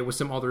streaming today with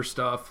some other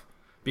stuff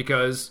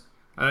because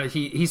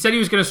he said he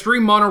was going to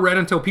stream Mono Red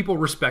until people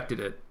respected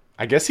it.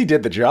 I guess he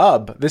did the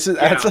job. That's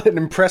an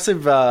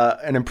impressive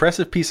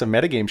piece of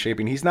metagame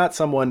shaping. He's not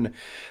someone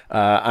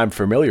I'm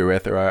familiar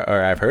with or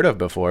I've heard of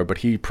before, but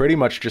he pretty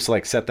much just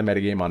like set the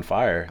metagame on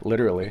fire,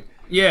 literally.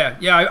 Yeah,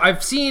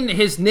 I've seen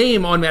his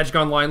name on Magic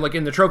Online, like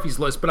in the trophies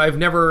list, but I've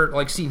never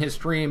like seen his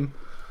stream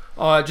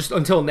just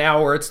until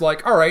now, where it's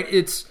like, all right,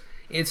 it's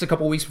a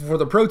couple weeks before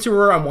the Pro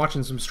Tour. I'm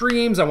watching some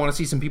streams. I want to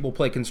see some people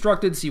play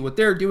Constructed, see what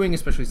they're doing,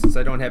 especially since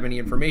I don't have any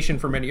information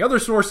from any other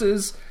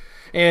sources.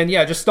 And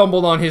yeah, just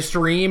stumbled on his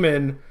stream,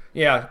 and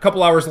yeah, a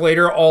couple hours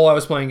later, all I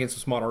was playing against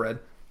was Mono Red.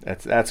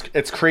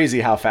 It's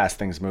crazy how fast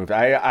things moved.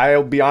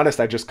 I'll be honest,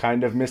 I just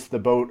kind of missed the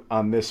boat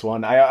on this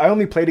one. I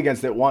only played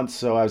against it once,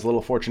 so I was a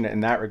little fortunate in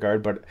that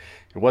regard, but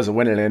it was a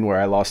win and in where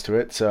I lost to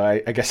it, so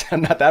I guess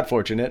I'm not that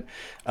fortunate.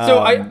 So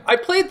I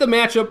played the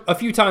matchup a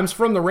few times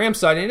from the Ram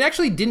side, and it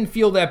actually didn't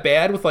feel that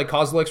bad with like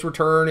Kozilek's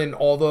return and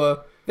all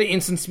the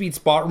instant speed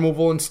spot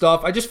removal and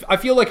stuff. I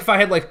feel like if I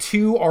had like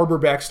 2 Arbor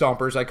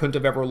Backstompers, I couldn't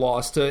have ever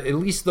lost to at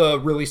least the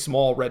really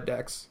small red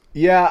decks.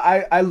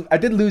 Yeah, I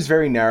did lose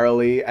very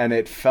narrowly, and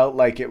it felt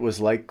like it was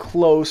like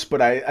close, but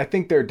I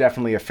think they're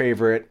definitely a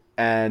favorite,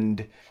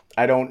 and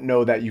I don't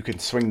know that you can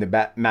swing the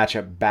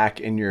matchup back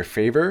in your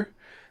favor,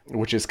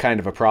 which is kind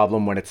of a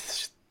problem when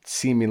it's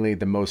seemingly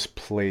the most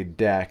played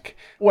deck.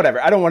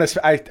 Whatever. I don't want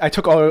to. I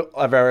took all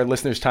of our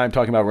listeners' time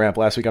talking about Ramp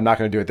last week. I'm not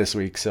going to do it this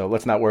week, so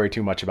let's not worry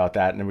too much about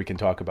that, and then we can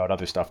talk about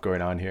other stuff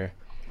going on here.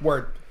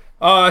 Word.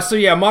 So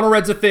yeah, Mono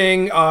Red's a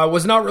thing.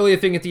 Was not really a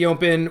thing at the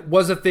Open.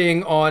 Was a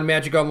thing on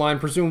Magic Online.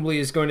 Presumably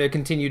is going to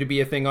continue to be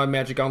a thing on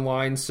Magic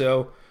Online.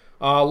 So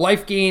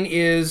life gain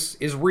is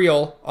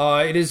real.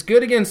 It is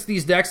good against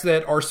these decks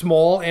that are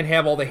small and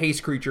have all the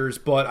haste creatures,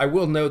 but I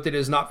will note that it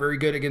is not very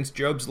good against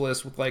Job's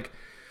list with like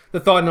the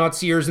Thought-Knot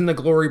Seers and the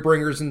Glory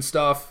Bringers and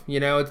stuff. You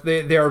know,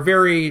 they are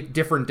very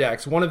different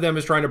decks. One of them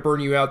is trying to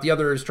burn you out. The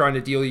other is trying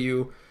to deal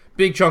you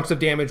big chunks of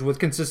damage with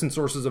consistent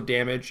sources of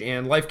damage,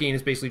 and life gain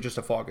is basically just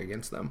a fog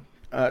against them.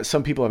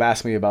 Some people have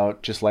asked me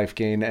about just life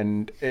gain,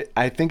 and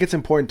I think it's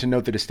important to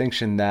note the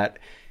distinction that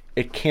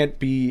it can't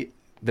be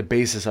the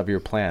basis of your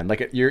plan.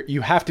 Like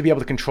you have to be able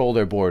to control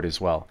their board as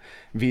well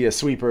via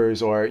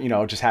sweepers or, you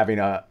know, just having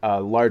a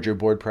larger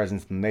board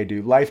presence than they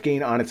do. Life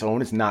gain on its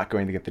own is not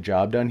going to get the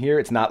job done here.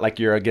 It's not like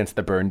you're against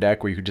the burn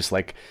deck where you could just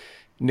like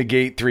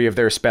negate 3 of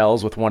their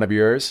spells with 1 of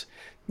yours.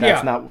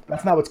 That's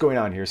not what's going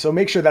on here. So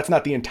make sure that's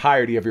not the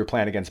entirety of your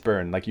plan against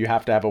burn. Like you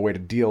have to have a way to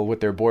deal with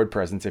their board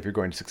presence if you're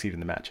going to succeed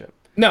in the matchup.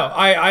 No,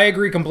 I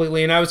agree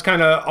completely. And I was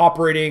kind of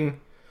operating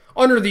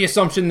under the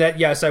assumption that,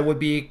 yes, I would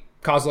be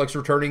Kozilek's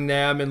returning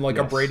them and like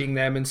abrading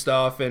them and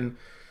stuff and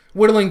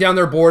whittling down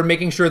their board,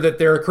 making sure that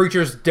their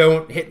creatures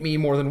don't hit me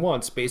more than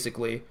once,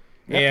 basically.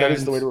 Yep, that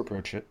is the way to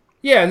approach it.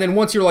 Yeah, and then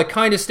once you're like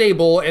kind of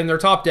stable and they're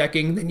top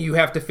decking, then you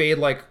have to fade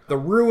like the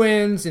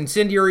Ruins,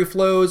 Incendiary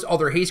Flows,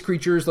 other haste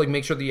creatures, like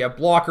make sure that you have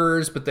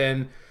blockers, but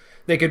then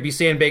they could be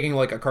sandbagging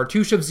like a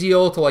Cartouche of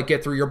Zeal to like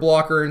get through your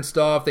blocker and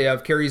stuff. They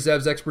have Kari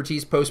Zev's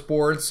expertise post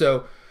board,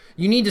 so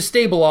you need to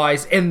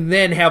stabilize and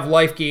then have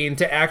life gain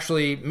to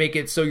actually make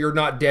it so you're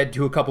not dead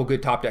to a couple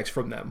good top decks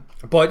from them.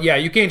 But yeah,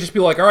 you can't just be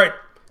like, all right,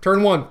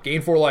 turn 1,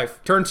 gain 4 life.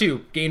 Turn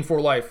 2, gain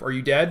 4 life. Are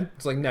you dead?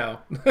 It's like,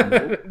 no.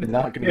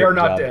 They are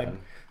not dead.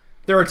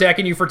 They're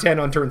attacking you for 10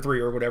 on turn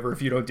 3 or whatever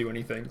if you don't do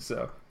anything.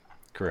 So,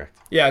 correct.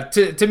 Yeah,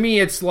 to me,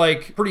 it's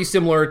like pretty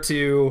similar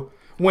to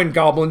when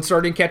Goblins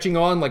started catching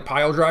on, like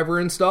Pile Driver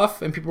and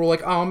stuff. And people were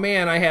like, oh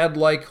man, I had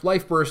like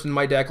Life Burst in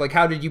my deck. Like,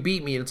 how did you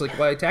beat me? And it's like,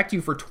 well, I attacked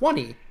you for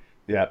 20.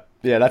 Yeah,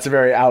 that's a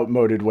very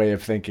outmoded way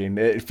of thinking.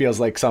 It feels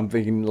like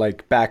something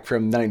like back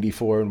from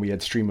 94 when we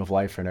had Stream of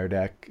Life in our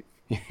deck.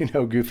 You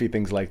know, goofy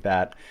things like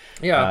that.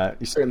 Yeah.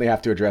 You certainly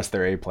have to address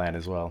their A plan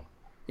as well.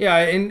 Yeah,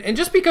 and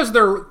just because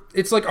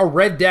it's like a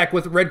red deck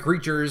with red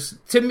creatures,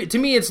 to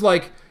me it's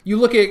like, you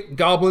look at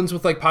Goblins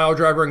with like Pile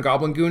Driver and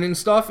Goblin Goon and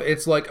stuff,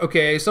 it's like,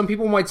 okay, some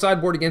people might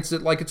sideboard against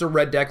it like it's a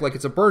red deck, like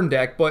it's a burn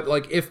deck, but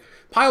like if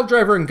Pile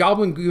Driver and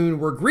Goblin Goon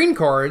were green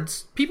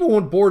cards, people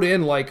won't board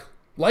in like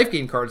life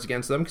gain cards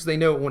against them because they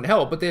know it wouldn't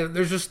help, but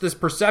there's just this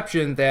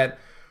perception that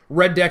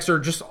red decks are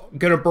just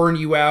going to burn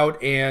you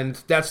out and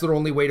that's their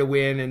only way to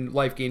win and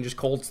life gain just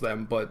colds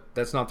them, but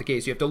that's not the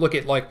case. You have to look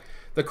at like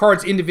the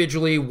cards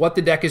individually, what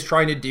the deck is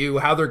trying to do,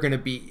 how they're going to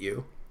beat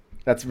you.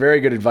 That's very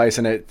good advice,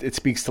 and it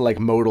speaks to like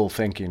modal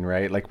thinking,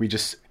 right? Like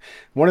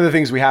one of the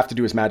things we have to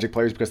do as Magic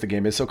players, because the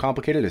game is so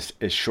complicated,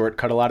 is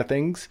shortcut a lot of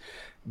things.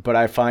 But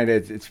I find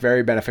it's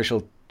very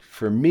beneficial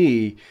for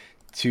me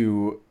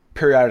to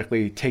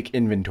periodically take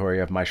inventory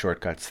of my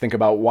shortcuts. Think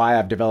about why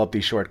I've developed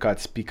these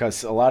shortcuts,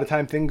 because a lot of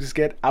time things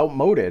get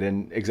outmoded,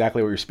 and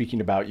exactly what you're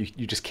speaking about,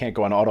 you just can't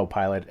go on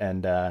autopilot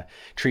and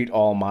treat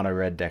all mono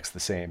red decks the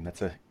same.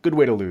 That's a good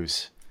way to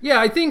lose. Yeah,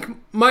 I think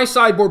my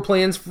sideboard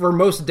plans for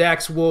most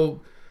decks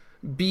will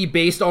be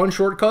based on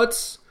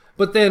shortcuts,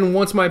 But then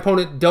once my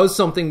opponent does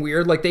something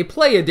weird, like they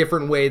play a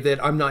different way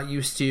that I'm not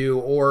used to,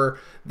 or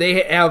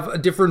they have a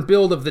different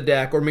build of the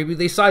deck, or maybe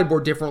they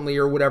sideboard differently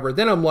or whatever,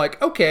 then I'm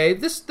like, okay,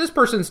 this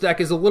person's deck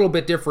is a little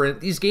bit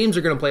different. These games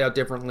are going to play out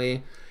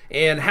differently.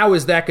 And how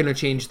is that going to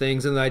change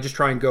things? And then I just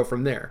try and go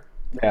from there.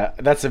 Yeah,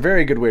 that's a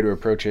very good way to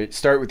approach it.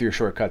 Start with your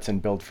shortcuts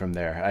and build from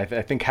there.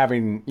 I think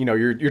having,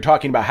 you're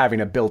talking about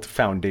having a built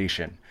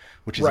foundation,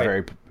 which is a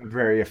very,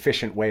 very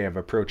efficient way of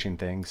approaching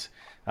things.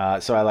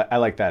 So I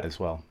like that as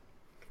well.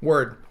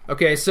 Word.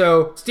 Okay,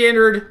 so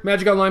standard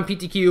Magic Online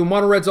PTQ,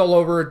 mono reds all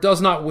over, does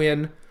not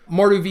win.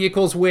 Mardu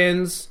Vehicles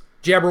wins.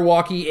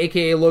 Jabberwocky,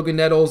 aka Logan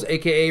Nettles,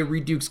 aka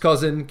Reed Duke's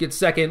cousin, gets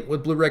second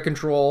with blue-red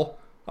control.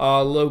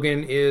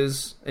 Logan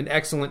is an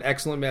excellent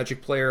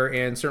Magic player,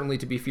 and certainly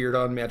to be feared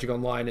on Magic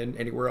Online and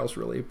anywhere else,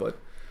 really. But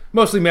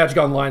mostly Magic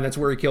Online, that's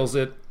where he kills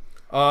it.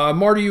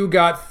 Mardu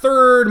got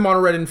third,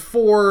 mono red in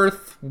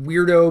fourth,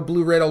 weirdo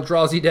blue-red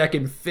Eldrazi deck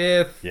in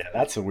fifth. Yeah,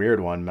 that's a weird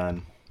one,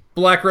 man.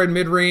 Black-red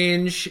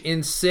mid-range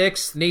in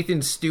sixth.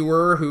 Nathan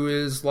Stewart, who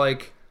is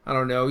like, I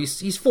don't know,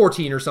 he's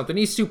 14 or something.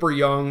 He's super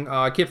young.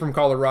 Kid from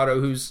Colorado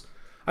who's,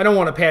 I don't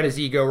want to pat his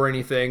ego or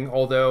anything,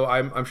 although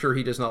I'm sure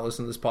he does not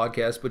listen to this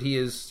podcast, but he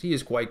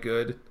is quite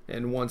good.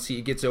 And once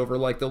he gets over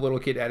like the little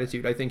kid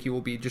attitude, I think he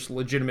will be just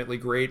legitimately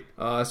great.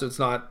 So it's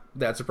not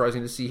that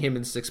surprising to see him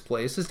in sixth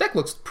place. His deck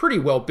looks pretty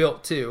well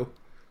built too.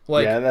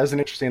 Yeah, that was an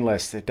interesting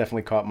list. It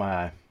definitely caught my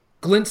eye.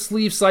 Glint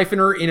Sleeve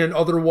Siphoner in an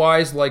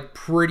otherwise like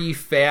pretty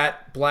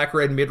fat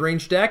black-red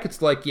mid-range deck. It's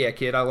like, yeah,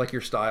 kid, I like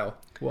your style.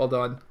 Well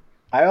done.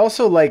 I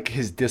also like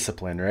his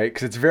discipline, right?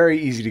 Because it's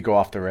very easy to go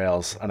off the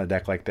rails on a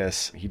deck like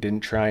this. He didn't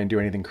try and do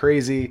anything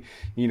crazy.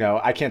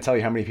 I can't tell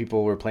you how many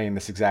people were playing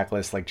this exact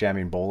list, like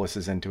jamming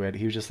boluses into it.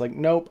 He was just like,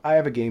 nope, I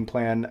have a game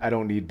plan. I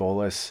don't need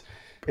bolus.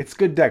 It's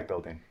good deck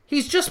building.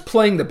 He's just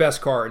playing the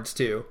best cards,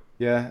 too.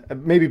 Yeah,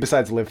 maybe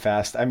besides Live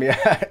Fast. I mean,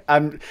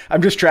 I'm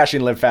just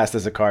trashing Live Fast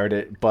as a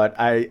card, but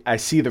I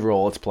see the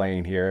role it's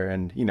playing here,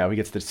 and he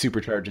gets the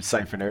supercharged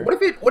Siphoner.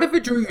 What if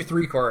it drew you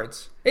 3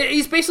 cards?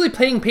 He's basically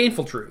playing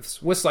Painful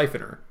Truths with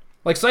Siphoner.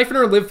 Like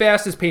Siphoner Live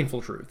Fast is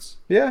Painful Truths.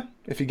 Yeah,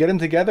 if you get them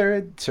together,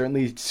 it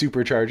certainly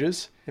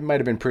supercharges. It might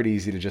have been pretty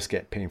easy to just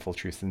get Painful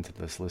Truths into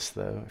this list,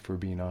 though, if we're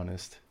being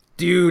honest.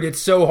 Dude,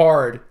 it's so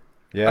hard.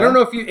 Yeah. I don't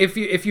know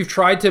if you've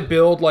tried to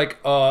build like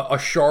a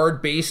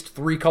shard based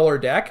 3-color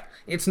deck.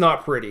 It's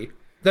not pretty.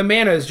 The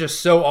mana is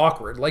just so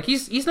awkward. Like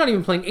he's not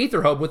even playing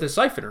Aether Hub with his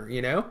Siphoner,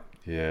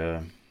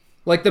 Yeah.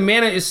 Like the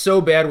mana is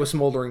so bad with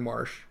Smoldering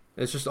Marsh.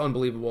 It's just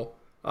unbelievable.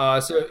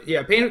 So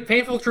yeah,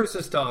 Painful Truths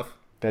is tough.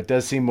 That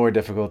does seem more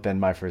difficult than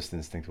my first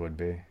instinct would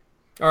be.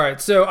 All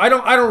right, so I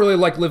don't really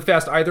like Live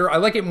Fast either. I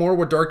like it more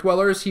with Dark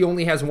Dwellers. He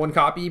only has 1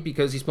 copy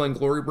because he's playing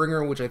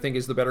Glorybringer, which I think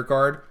is the better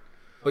card.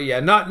 But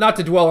yeah, not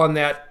to dwell on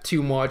that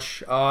too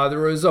much. There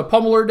was a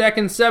Pummeler deck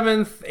in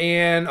 7th,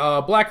 and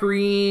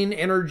Black-Green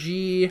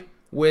Energy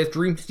with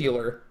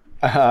Dreamstealer.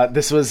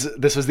 This was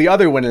the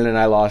other winner that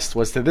I lost,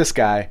 was to this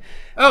guy.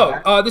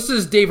 This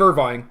is Dave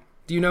Irvine.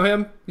 Do you know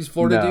him? He's a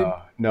Florida dude.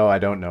 No, I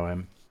don't know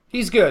him.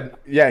 He's good.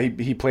 Yeah,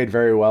 he played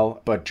very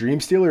well. But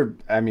Dreamstealer,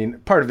 I mean,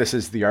 part of this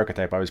is the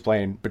archetype I was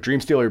playing, but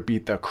Dreamstealer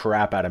beat the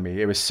crap out of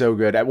me. It was so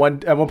good. At one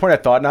point, I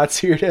thought not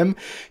seared him.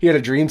 He had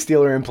a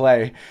Dreamstealer in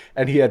play,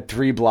 and he had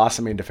 3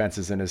 Blossoming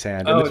Defenses in his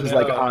hand. And this was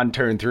like on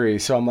turn 3.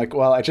 So I'm like,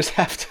 well, I just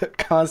have to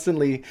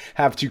constantly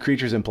have 2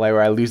 creatures in play, or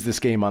I lose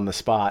this game on the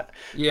spot.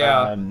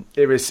 Yeah.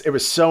 It was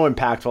so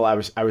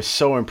impactful. I was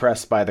so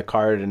impressed by the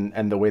card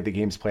and the way the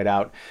game's played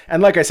out.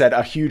 And like I said,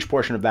 a huge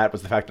portion of that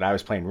was the fact that I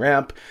was playing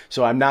ramp.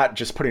 So I'm not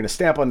just putting a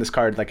stamp on this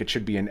card like it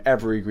should be in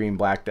every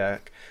green-black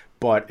deck,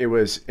 but it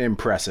was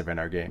impressive in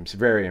our games.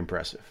 Very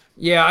impressive.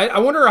 Yeah, I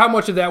wonder how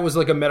much of that was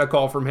like a meta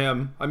call from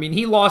him. I mean,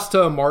 he lost to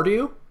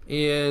Mardu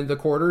in the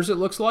quarters, it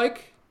looks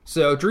like.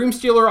 So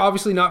Dreamstealer,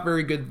 obviously not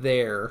very good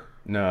there.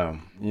 No,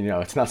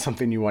 it's not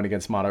something you want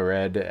against mono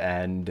red.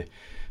 And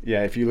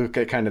yeah, if you look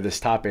at kind of this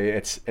top 8,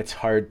 it's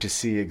hard to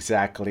see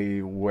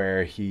exactly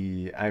where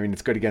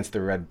it's good against the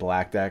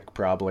red-black deck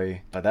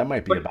probably, but that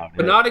might be about it.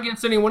 But not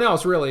against anyone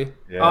else, really.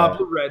 Yeah.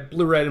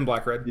 Blue-red, and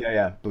black-red.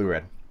 Yeah,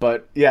 blue-red.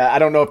 But yeah, I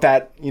don't know if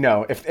that,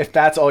 if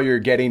that's all you're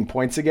getting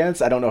points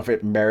against, I don't know if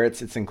it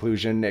merits its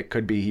inclusion. It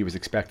could be he was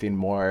expecting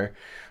more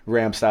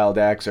ramp-style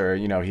decks, or,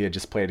 he had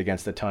just played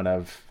against a ton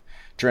of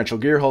Torrential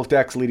Gearhulk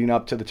decks leading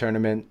up to the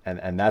tournament,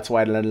 and that's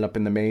why it ended up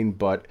in the main.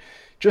 But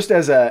just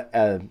as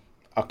a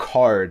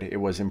card, it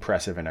was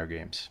impressive in our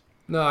games.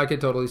 No, I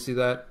could totally see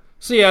that.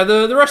 So yeah,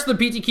 the rest of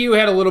the PTQ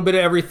had a little bit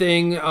of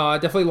everything.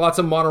 Definitely lots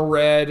of mono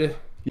red.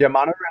 Yeah,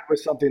 mono red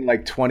was something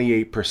like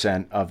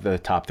 28% of the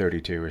top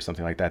 32 or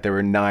something like that. There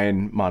were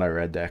 9 mono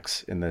red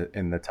decks in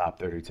the top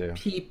 32.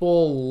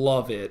 People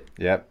love it.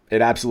 Yep,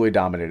 it absolutely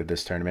dominated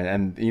this tournament.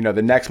 And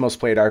the next most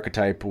played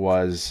archetype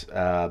was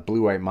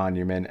blue-white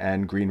Monument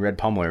and green-red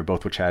Pummeler,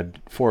 both which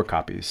had 4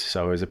 copies.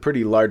 So it was a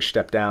pretty large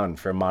step down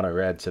from mono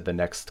red to the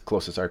next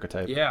closest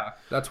archetype. Yeah,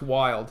 that's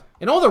wild.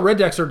 And all the red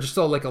decks are just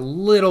like a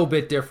little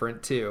bit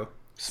different too.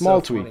 Small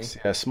tweaks.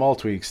 Yeah, small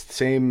tweaks.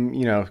 Same,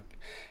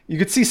 you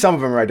could see some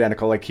of them are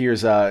identical. Like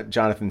here's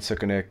Jonathan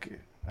Sukanik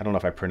I don't know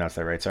if I pronounced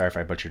that right. Sorry if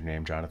I butchered your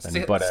name,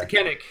 Jonathan. But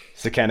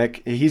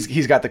Sekenic.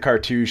 He's got the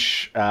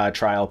Cartouche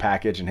trial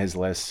package in his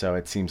list, so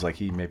it seems like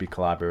he maybe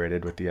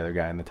collaborated with the other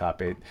guy in the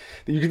top 8.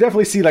 You can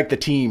definitely see like the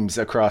teams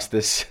across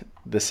this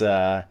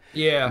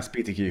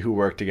PTQ who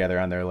work together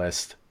on their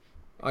list.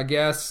 I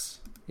guess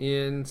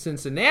in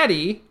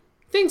Cincinnati,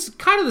 things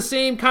kind of the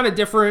same, kind of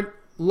different.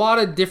 A lot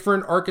of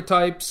different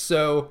archetypes.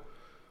 So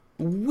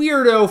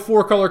weirdo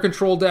 4-color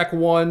control deck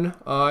won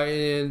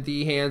in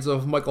the hands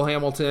of Michael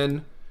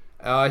Hamilton.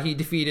 He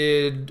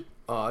defeated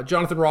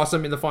Jonathan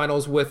Rossum in the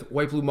finals with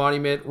White Blue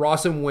Monument.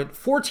 Rossum went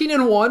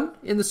 14-1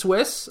 in the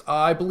Swiss.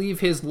 I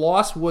believe his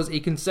loss was a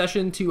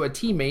concession to a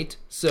teammate,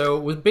 so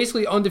it was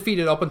basically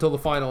undefeated up until the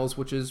finals,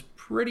 which is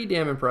pretty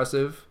damn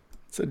impressive.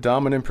 It's a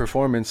dominant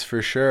performance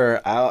for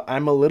sure.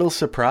 I'm a little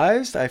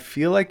surprised. I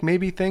feel like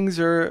maybe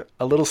things are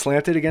a little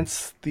slanted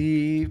against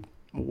the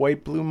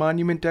White Blue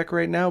Monument deck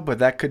right now, but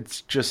that could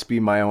just be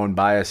my own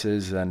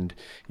biases and,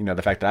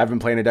 the fact that I've been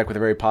playing a deck with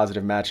a very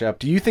positive matchup.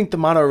 Do you think the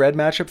mono red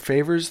matchup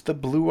favors the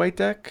blue white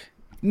deck?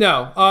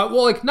 No.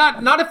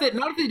 Not if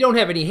they don't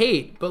have any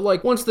hate, but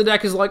like once the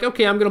deck is like,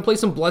 okay, I'm gonna play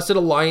some Blessed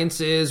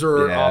Alliances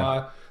or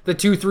the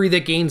 2/3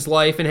 that gains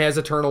life and has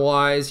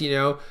Eternalize,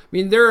 I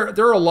mean, there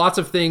are lots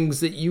of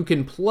things that you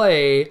can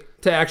play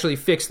to actually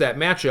fix that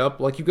matchup.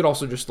 Like you could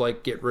also just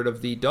like get rid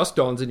of the Dusk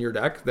Dawns in your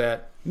deck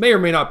that may or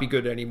may not be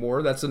good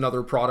anymore. That's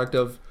another product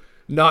of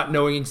not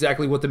knowing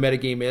exactly what the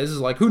metagame is.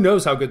 Like who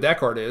knows how good that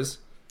card is?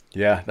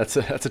 Yeah, that's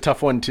a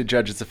tough one to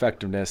judge its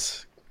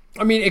effectiveness.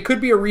 I mean, it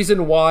could be a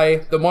reason why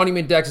the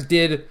Monument decks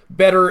did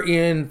better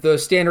in the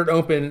Standard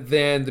Open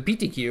than the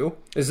PTQ.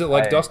 Is it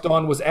like Dusk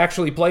Dawn was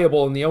actually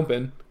playable in the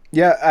Open?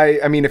 Yeah,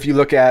 I mean, if you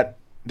look at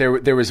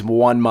there was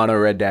one mono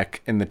red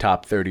deck in the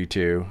top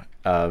 32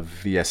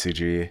 of the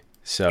SCG.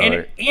 So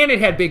and it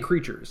had big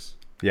creatures.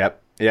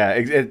 Yep. Yeah,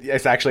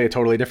 it's actually a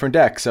totally different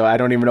deck, so I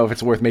don't even know if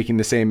it's worth making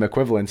the same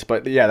equivalence.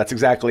 But yeah, that's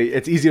exactly.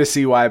 It's easy to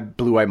see why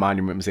Blue White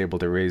Monument was able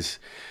to raise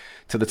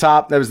to the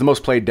top. That was the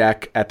most played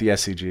deck at the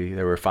SCG.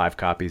 There were 5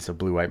 copies of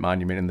Blue White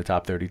Monument in the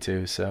top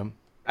 32. So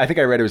I think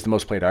I read it was the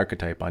most played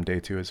archetype on day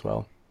 2 as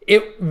well.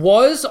 It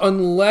was,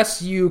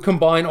 unless you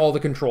combine all the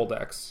control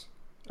decks.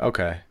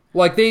 Okay.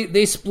 Like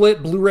they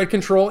split Blue-Red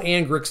Control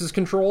and Grixis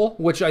Control,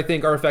 which I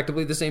think are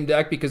effectively the same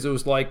deck because it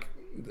was like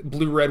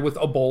Blue-Red with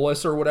a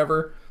Bolus or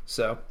whatever.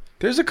 So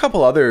there's a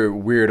couple other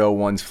weirdo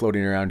ones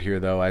floating around here,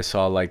 though. I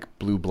saw like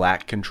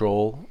Blue-Black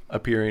Control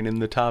appearing in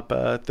the top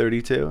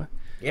 32.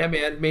 Yeah,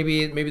 man.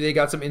 Maybe they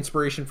got some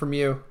inspiration from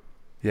you.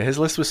 Yeah, his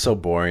list was so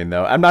boring,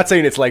 though. I'm not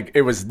saying it's like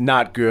it was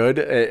not good.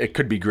 It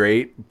could be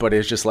great, but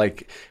it's just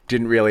like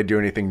didn't really do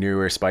anything new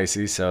or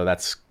spicy. So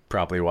that's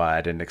probably why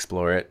I didn't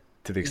explore it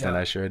to the extent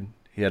I should.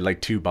 He had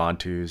like 2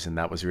 Bantus, and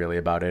that was really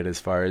about it as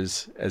far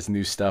as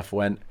new stuff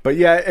went. But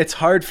yeah, it's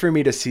hard for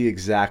me to see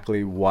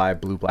exactly why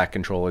Blue-Black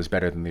Control is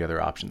better than the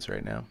other options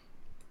right now.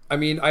 I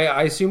mean,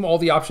 I assume all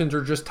the options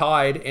are just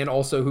tied, and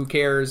also who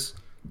cares?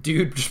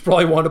 Dude just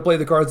probably wanted to play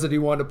the cards that he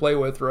wanted to play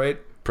with, right?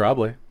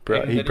 Probably.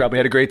 He probably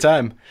had a great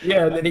time.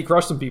 Yeah, and then he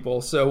crushed some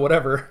people, so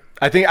whatever.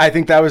 I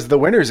think that was the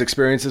winner's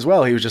experience as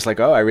well. He was just like,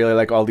 oh, I really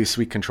like all these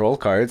sweet control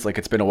cards. Like,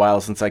 it's been a while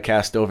since I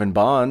cast Dovin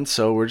Bond,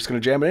 so we're just going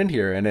to jam it in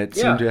here. And it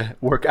seemed to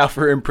work out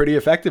for him pretty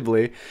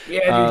effectively.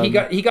 Yeah,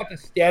 dude, he got the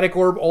Static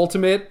Orb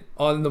Ultimate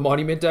on the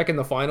Monument deck in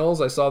the finals.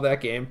 I saw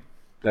that game.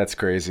 That's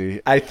crazy.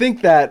 I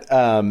think that,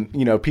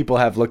 people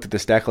have looked at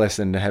this deck list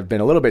and have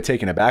been a little bit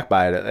taken aback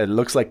by it. It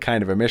looks like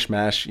kind of a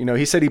mishmash.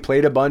 He said he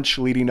played a bunch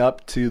leading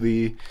up to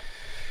the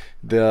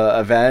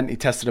event. He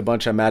tested a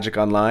bunch on Magic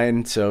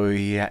Online, so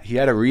he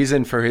had a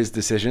reason for his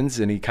decisions,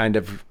 and he kind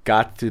of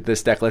got to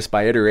this deck list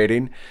by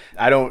iterating.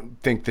 I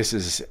don't think this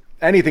is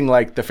anything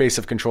like the face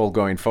of Control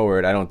going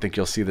forward. I don't think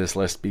you'll see this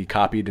list be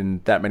copied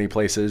in that many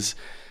places.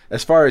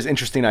 As far as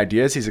interesting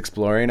ideas he's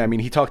exploring, I mean,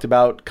 he talked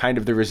about kind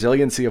of the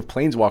resiliency of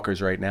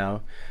Planeswalkers right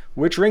now,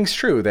 which rings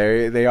true.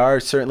 They are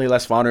certainly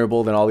less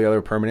vulnerable than all the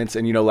other permanents.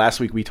 And, last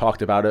week we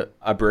talked about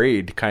a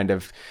Braid kind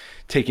of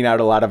taking out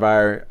a lot of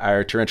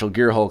our torrential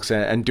Gearhulks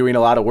and doing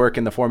a lot of work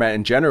in the format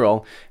in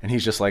general. And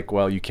he's just like,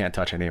 well, you can't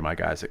touch any of my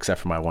guys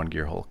except for my one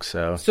Gearhulk.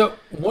 So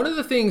one of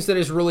the things that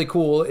is really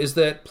cool is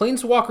that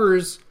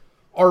Planeswalkers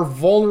are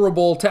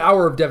vulnerable to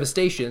Hour of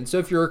Devastation. So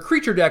if you're a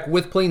creature deck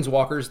with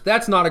Planeswalkers,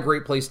 that's not a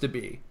great place to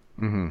be.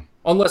 Mm-hmm.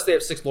 Unless they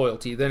have 6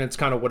 loyalty, then it's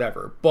kind of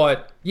whatever.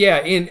 But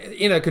yeah,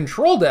 in a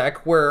control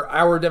deck where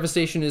Hour of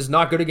Devastation is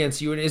not good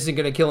against you and isn't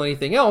going to kill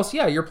anything else,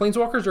 yeah, your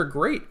Planeswalkers are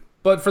great.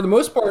 But for the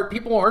most part,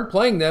 people aren't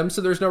playing them,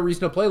 so there's no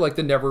reason to play like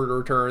the Never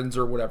Returns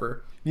or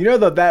whatever.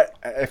 Though, that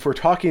if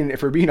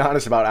we're being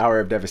honest about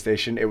Hour of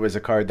Devastation, it was a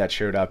card that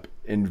showed up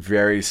in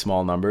very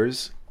small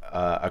numbers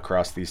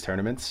across these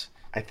tournaments.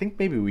 I think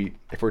maybe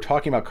if we're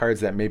talking about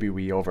cards that maybe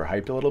we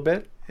overhyped a little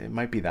bit, it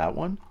might be that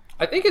one.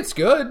 I think it's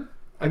good.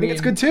 I think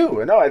it's good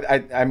too. No,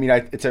 I mean,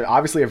 it's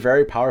obviously a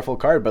very powerful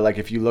card, but like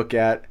if you look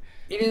at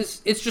it's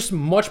just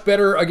much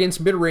better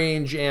against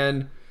mid-range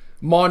and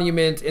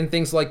Monument and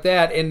things like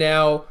that. And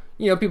now,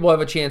 people have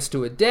a chance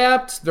to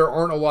adapt. There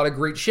aren't a lot of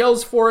great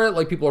shells for it.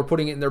 Like people are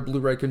putting it in their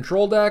Blue-Red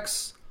Control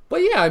decks. But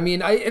yeah, I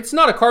mean, it's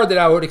not a card that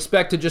I would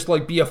expect to just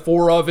like be a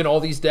 4 of in all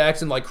these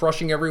decks and like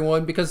crushing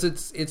everyone, because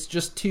it's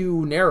just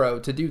too narrow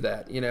to do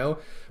that, you know?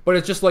 But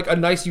it's just like a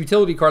nice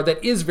utility card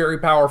that is very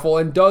powerful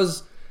and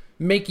does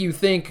make you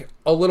think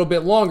a little bit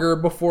longer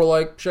before,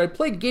 like, should I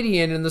play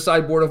Gideon in the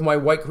sideboard of my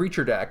white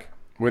creature deck?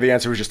 Where the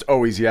answer was just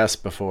always yes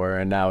before,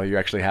 and now you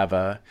actually have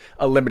a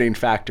limiting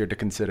factor to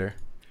consider.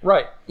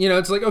 Right. You know,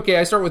 it's like, okay,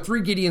 I start with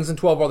 3 Gideons and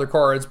 12 other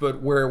cards,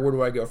 but where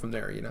do I go from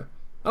there, you know?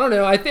 I don't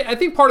know. I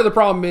think part of the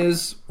problem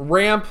is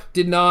Ramp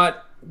did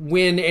not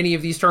win any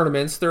of these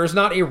tournaments. There is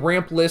not a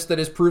Ramp list that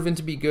is proven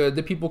to be good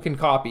that people can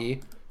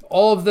copy.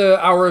 All of the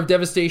Hour of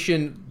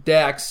Devastation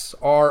decks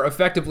are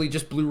effectively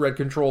just blue-red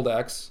control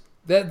decks.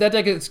 That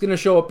deck is going to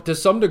show up to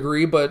some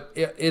degree, but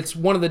it's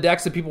one of the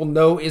decks that people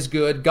know is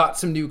good, got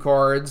some new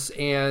cards,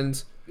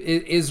 and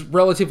it is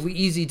relatively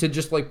easy to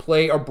just like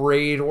play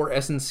Abrade or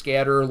Essence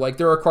Scatter. Like,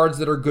 there are cards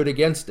that are good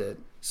against it.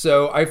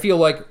 So I feel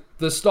like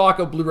the stock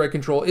of blue-red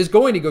control is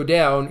going to go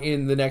down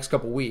in the next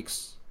couple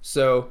weeks.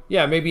 So,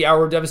 yeah, maybe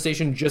Hour of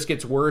Devastation just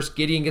gets worse.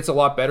 Gideon gets a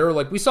lot better.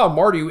 Like, we saw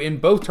Mardu in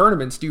both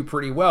tournaments do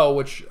pretty well,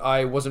 which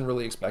I wasn't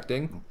really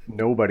expecting. I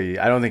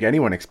don't think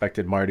anyone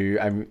expected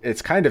Mardu.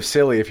 It's kind of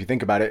silly if you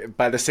think about it.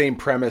 By the same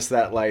premise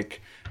that,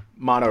 like,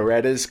 Mono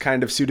Red is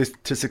kind of suited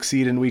to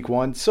succeed in week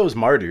 1, so is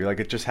Mardu. Like,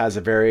 it just has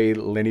a very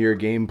linear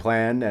game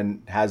plan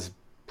and has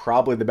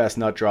probably the best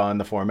nut draw in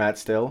the format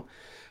still.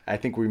 I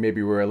think we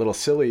maybe were a little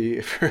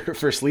silly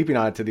for sleeping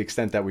on it to the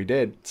extent that we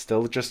did.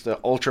 Still just an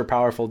ultra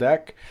powerful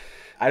deck.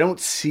 I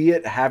don't see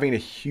it having a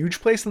huge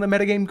place in the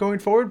metagame going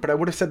forward, but I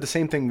would have said the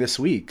same thing this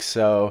week.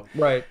 So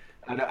right.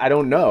 I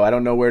don't know. I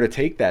don't know where to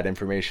take that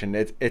information.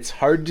 It's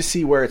hard to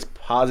see where its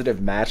positive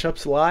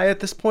matchups lie at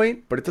this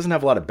point, but it doesn't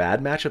have a lot of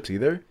bad matchups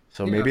either.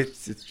 So maybe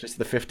it's just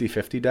the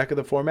 50-50 deck of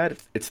the format.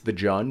 It's the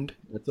Jund.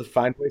 That's a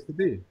fine place to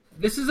be.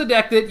 This is a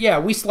deck that, yeah,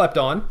 we slept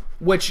on,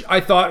 which I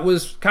thought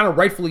was kind of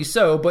rightfully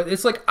so, but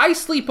it's like I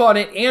sleep on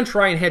it and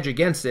try and hedge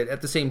against it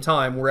at the same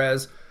time,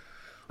 whereas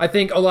I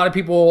think a lot of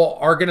people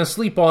are going to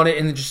sleep on it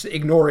and just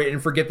ignore it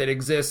and forget that it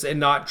exists and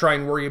not try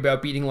and worry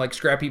about beating like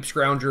Scrap Heap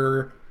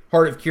Scrounger,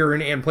 Heart of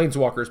Kirin, and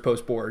Planeswalkers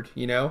post-board,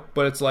 you know?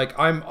 But it's like,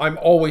 I'm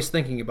always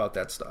thinking about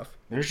that stuff.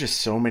 There's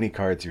just so many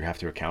cards you have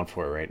to account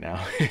for right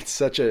now. It's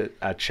such a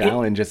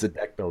challenge as a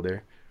deck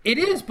builder. It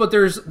is, but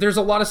there's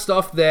a lot of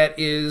stuff that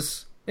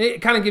is...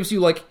 It kind of gives you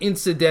like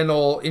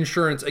incidental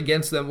insurance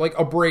against them. Like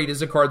Abrade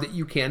is a card that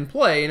you can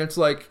play, and it's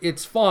like,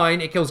 it's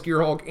fine. It kills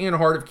Gearhulk and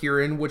Heart of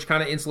Kirin, which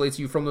kind of insulates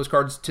you from those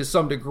cards to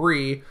some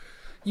degree.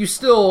 You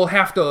still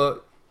have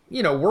to,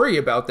 you know, worry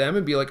about them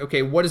and be like,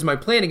 okay, what is my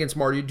plan against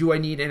Mardu? Do I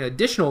need an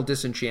additional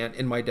disenchant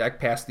in my deck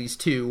past these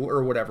 2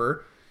 or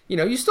whatever? You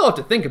know, you still have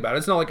to think about it.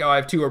 It's not like, oh, I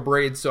have 2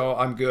 Abrades, so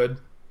I'm good.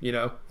 You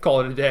know,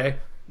 call it a day.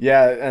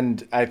 Yeah,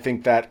 and I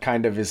think that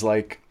kind of is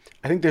like,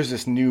 I think there's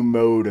this new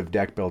mode of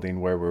deck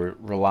building where we're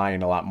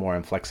relying a lot more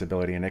on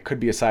flexibility, and it could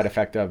be a side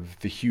effect of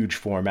the huge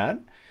format.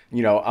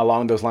 You know,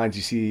 along those lines,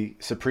 you see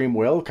Supreme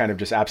Will kind of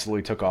just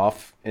absolutely took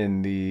off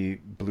in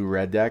the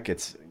blue-red deck.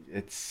 It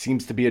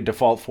seems to be a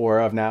default 4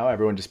 of now.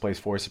 Everyone just plays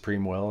 4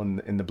 Supreme Will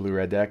in the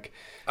blue-red deck.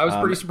 I was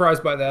pretty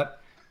surprised by that.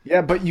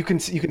 Yeah, but you can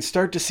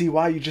start to see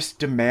why you just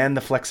demand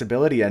the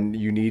flexibility, and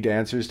you need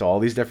answers to all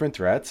these different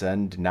threats,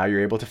 and now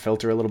you're able to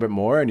filter a little bit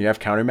more, and you have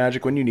counter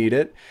magic when you need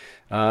it.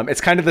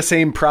 It's kind of the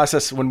same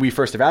process when we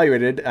first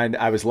evaluated, and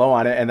I was low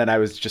on it, and then I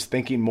was just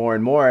thinking more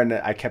and more, and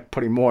I kept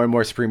putting more and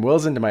more Supreme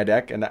Wills into my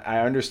deck, and I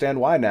understand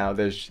why now.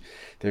 There's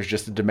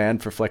just a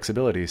demand for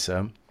flexibility,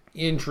 so...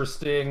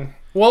 Interesting.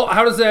 Well,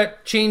 how does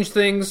that change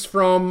things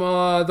from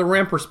the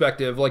Ramp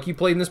perspective? Like, you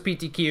played in this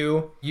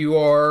PTQ, you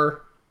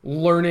are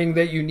learning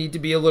that you need to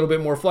be a little bit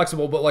more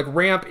flexible, but like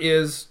Ramp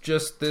is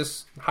just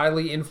this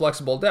highly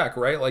inflexible deck,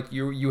 right? Like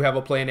you have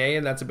a plan A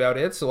and that's about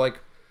it. So like,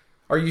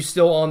 are you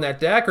still on that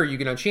deck? Are you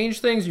going to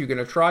change things? Are you going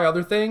to try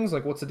other things?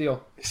 Like, what's the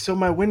deal? So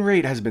my win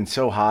rate has been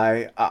so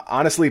high.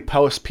 Honestly,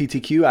 post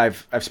PTQ,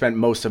 I've spent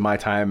most of my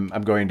time.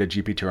 I'm going to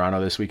GP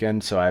Toronto this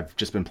weekend, so I've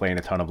just been playing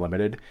a ton of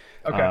limited.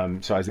 Okay.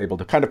 So I was able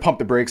to kind of pump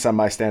the brakes on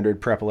my standard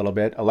prep a little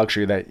bit, a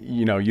luxury that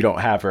you don't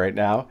have right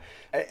now.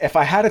 If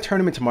I had a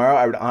tournament tomorrow,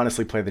 I would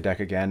honestly play the deck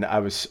again. I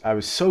was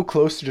so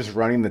close to just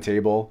running the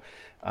table.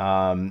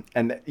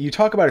 And you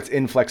talk about its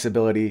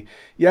inflexibility.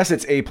 Yes,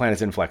 its A plan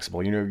is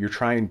inflexible. You're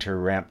trying to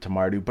ramp to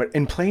Mardu, but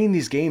in playing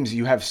these games,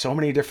 you have so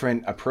many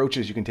different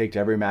approaches you can take to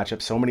every matchup,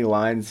 so many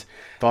lines.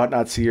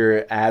 Thought-Knot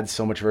Seer adds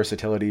so much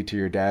versatility to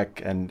your deck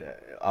and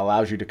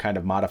allows you to kind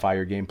of modify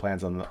your game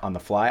plans on the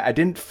fly.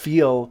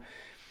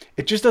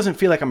 It just doesn't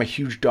feel like I'm a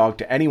huge dog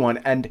to anyone,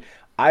 and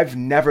I've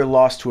never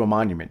lost to a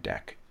Monument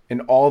deck. In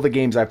all the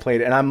games I've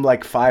played, and I'm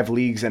like 5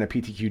 leagues and a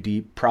PTQ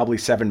deep, probably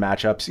 7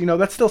 matchups.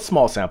 That's still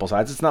small sample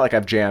size. It's not like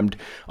I've jammed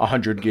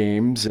 100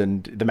 games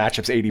and the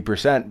matchup's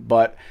 80%,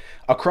 but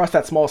across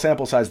that small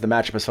sample size, the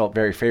matchup has felt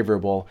very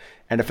favorable.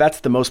 And if that's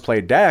the most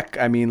played deck,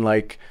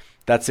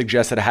 that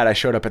suggests that had I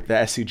showed up at the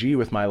SCG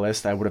with my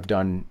list, I would have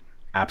done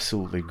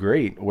absolutely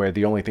great, where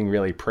the only thing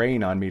really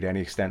preying on me to any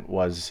extent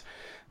was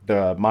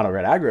the mono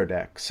red aggro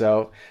deck.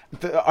 So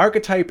the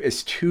archetype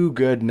is too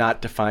good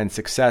not to find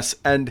success,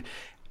 and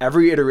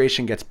every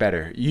iteration gets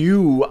better.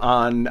 You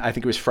on, I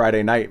think it was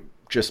Friday night,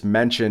 just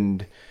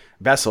mentioned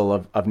Vessel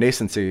of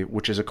Nascency,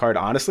 which is a card,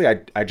 honestly,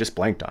 I just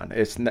blanked on.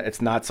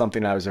 It's not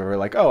something I was ever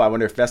like, oh, I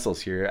wonder if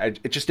Vessel's here.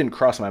 It just didn't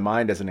cross my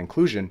mind as an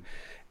inclusion.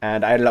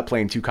 And I ended up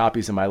playing 2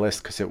 copies in my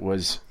list because it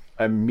was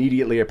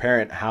immediately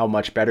apparent how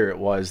much better it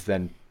was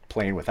than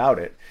playing without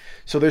it.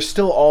 So there's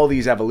still all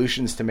these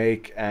evolutions to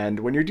make. And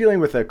when you're dealing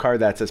with a card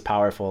that's as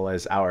powerful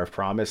as Hour of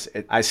Promise,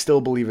 I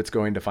still believe it's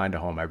going to find a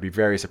home. I'd be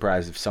very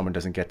surprised if someone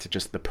doesn't get to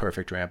just the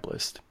perfect ramp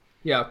list.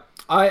 Yeah,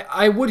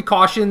 I would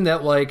caution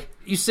that, like,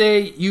 you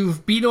say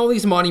you've beaten all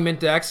these monument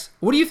decks.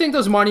 What do you think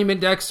those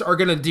monument decks are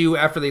going to do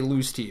after they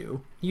lose to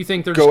you? You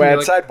think they're just go add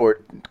like...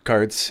 sideboard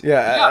cards?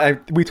 Yeah,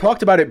 we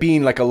talked about it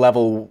being like a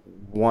level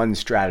 1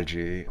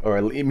 strategy,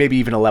 or maybe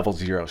even a level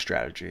 0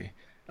 strategy.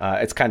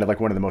 It's kind of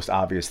like one of the most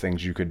obvious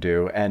things you could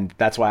do, and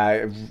that's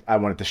why I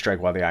wanted to strike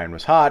while the iron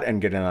was hot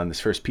and get in on this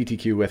first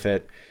PTQ with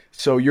it.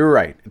 So you're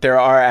right. There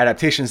are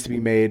adaptations to be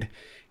made.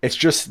 It's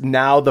just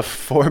now the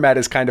format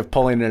is kind of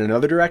pulling in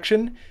another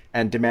direction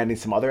and demanding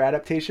some other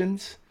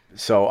adaptations.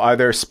 So are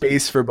there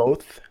space for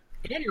both?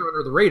 And you're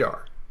under the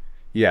radar.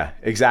 Yeah,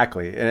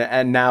 exactly.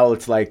 And now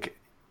it's like,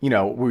 you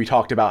know, we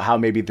talked about how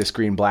maybe this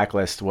green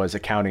blacklist was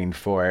accounting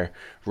for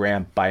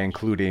ramp by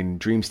including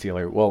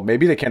Dreamstealer. Well,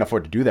 maybe they can't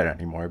afford to do that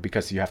anymore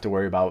because you have to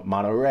worry about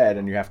mono red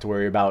and you have to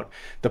worry about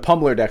the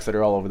Pummeler decks that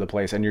are all over the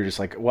place. And you're just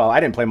like, well,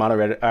 I didn't play mono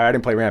red. I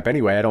didn't play ramp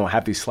anyway. I don't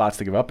have these slots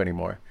to give up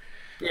anymore.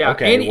 Yeah,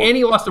 okay, and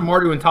he lost to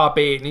Mardu in top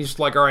 8, and he's just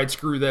like, all right,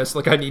 screw this.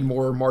 Like, I need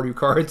more Mardu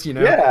cards, you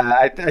know?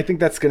 Yeah, I think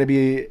that's going to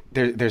be...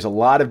 There's a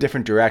lot of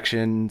different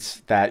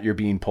directions that you're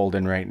being pulled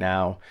in right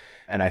now,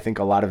 and I think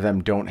a lot of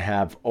them don't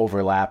have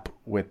overlap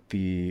with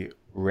the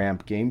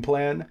ramp game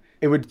plan.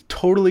 It would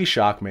totally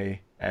shock me,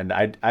 and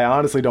I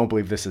honestly don't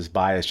believe this is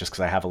biased just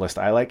because I have a list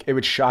I like. It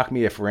would shock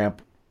me if ramp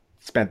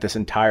spent this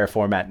entire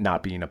format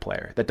not being a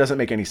player. That doesn't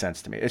make any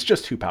sense to me. It's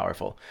just too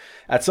powerful.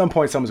 At some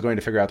point, someone's going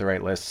to figure out the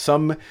right list.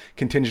 Some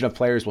contingent of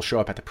players will show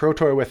up at the Pro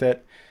Tour with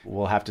it.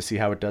 We'll have to see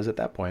how it does at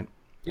that point.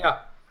 Yeah.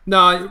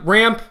 No,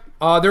 ramp,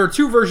 there are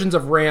 2 versions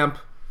of ramp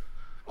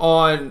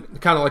on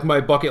kind of like my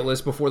bucket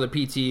list before the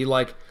PT.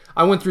 Like,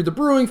 I went through the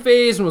brewing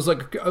phase and was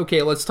like,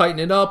 okay, let's tighten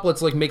it up.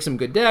 Let's like make some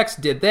good decks.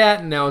 Did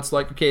that. And now it's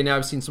like, okay, now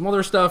I've seen some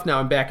other stuff. Now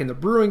I'm back in the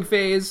brewing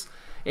phase.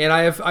 And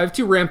I have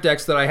 2 ramp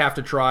decks that I have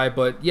to try,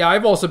 but yeah,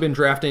 I've also been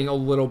drafting a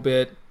little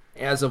bit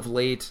as of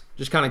late,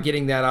 just kind of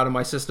getting that out of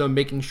my system,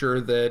 making sure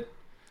that,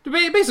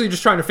 basically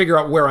just trying to figure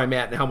out where I'm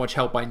at and how much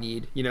help I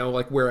need, you know,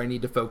 like where I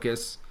need to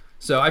focus.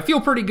 So I feel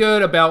pretty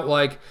good about,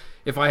 like,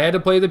 if I had to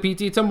play the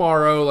PT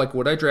tomorrow, like,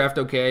 would I draft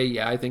okay?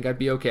 Yeah, I think I'd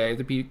be okay.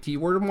 If the PT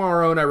were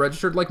tomorrow and I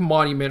registered, like,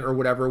 Monument or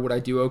whatever, would I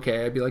do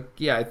okay? I'd be like,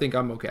 yeah, I think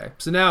I'm okay.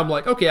 So now I'm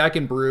like, okay, I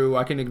can brew,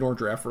 I can ignore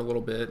draft for a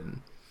little bit, and...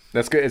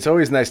 That's good. It's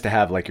always nice to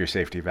have like your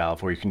safety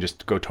valve where you can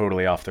just go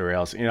totally off the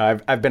rails. You know,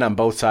 I've been on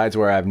both sides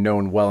where I've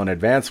known well in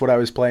advance what I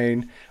was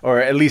playing, or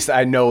at least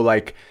I know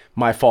like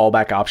my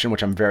fallback option,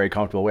 which I'm very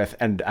comfortable with.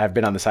 And I've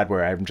been on the side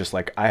where I'm just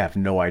like, I have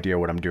no idea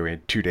what I'm doing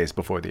 2 days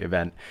before the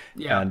event.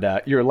 Yeah.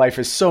 And your life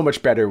is so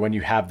much better when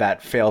you have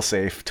that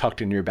fail-safe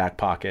tucked in your back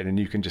pocket and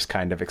you can just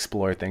kind of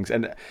explore things.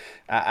 And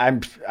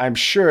I'm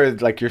sure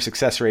like your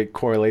success rate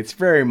correlates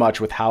very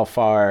much with how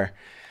far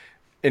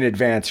in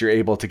advance you're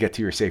able to get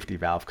to your safety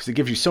valve, because it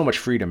gives you so much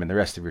freedom in the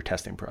rest of your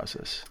testing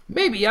process.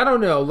 Maybe, I don't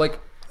know. Like,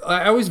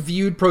 I always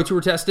viewed Pro Tour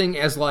testing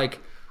as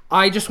like,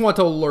 I just want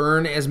to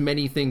learn as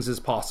many things as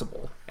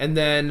possible. And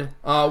then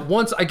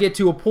once I get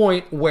to a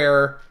point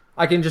where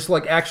I can just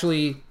like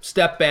actually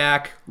step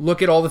back,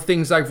 look at all the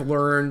things I've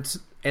learned,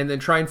 and then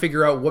try and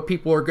figure out what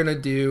people are going to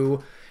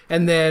do.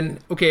 And then,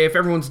 okay, if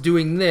everyone's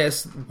doing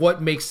this,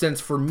 what makes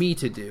sense for me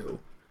to do?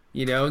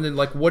 You know, and then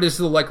like, what is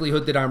the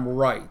likelihood that I'm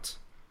right?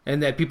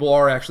 And that people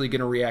are actually going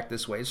to react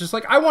this way. It's just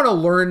like, I want to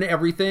learn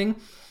everything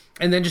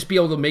and then just be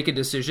able to make a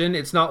decision.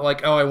 It's not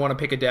like, oh, I want to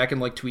pick a deck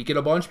and like tweak it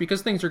a bunch,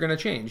 because things are going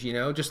to change, you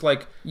know? Just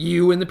like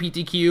you and the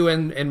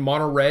PTQ and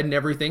mono red and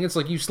everything. It's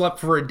like you slept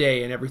for a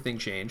day and everything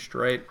changed,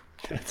 right?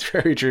 That's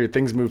very true.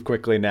 Things move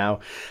quickly now.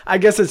 I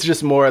guess it's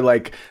just more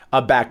like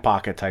a back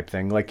pocket type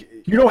thing. Like,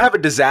 you don't have a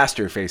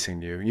disaster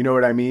facing you. You know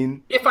what I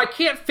mean? If I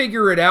can't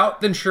figure it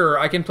out, then sure,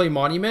 I can play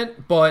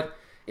Monument, but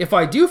if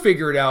I do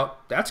figure it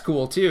out, that's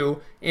cool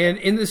too. And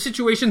in the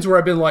situations where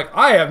I've been like,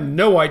 I have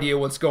no idea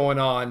what's going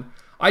on,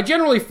 I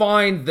generally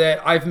find that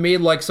I've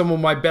made like some of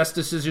my best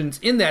decisions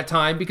in that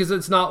time, because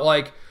it's not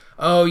like,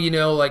 oh, you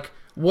know, like,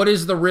 what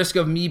is the risk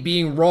of me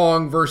being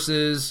wrong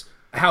versus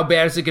how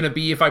bad is it going to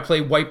be if I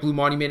play white blue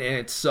Monument and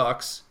it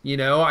sucks? You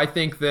know, I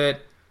think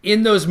that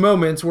in those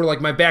moments where like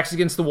my back's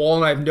against the wall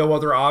and I have no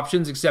other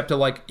options except to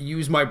like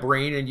use my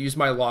brain and use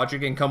my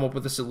logic and come up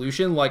with a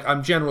solution, like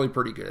I'm generally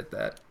pretty good at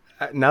that.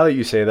 Now that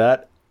you say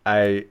that,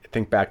 I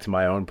think back to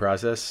my own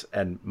process,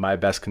 and my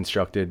best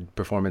constructed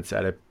performance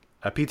at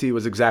a PT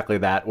was exactly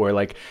that, where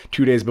like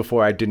 2 days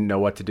before I didn't know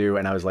what to do,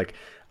 and I was like,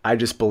 I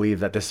just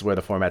believe that this is where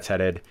the format's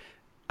headed.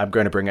 I'm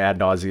going to bring ad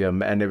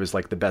nauseum, and it was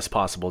like the best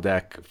possible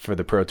deck for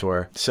the Pro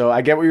Tour. So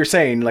I get what you're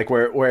saying, like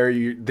where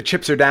the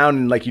chips are down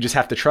and like you just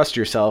have to trust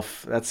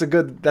yourself. That's a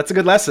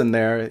good lesson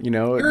there. You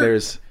know,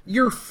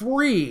 you're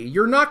free.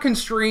 You're not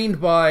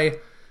constrained by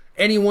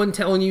anyone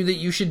telling you that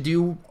you should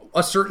do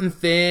a certain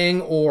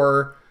thing,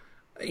 or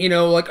you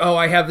know, like, oh,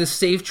 I have this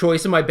safe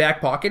choice in my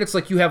back pocket. It's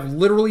like you have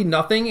literally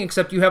nothing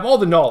except you have all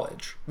the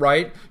knowledge,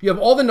 right? You have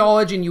all the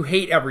knowledge and you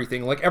hate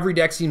everything. Like every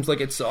deck seems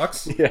like it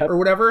sucks or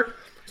whatever.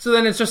 So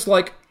then it's just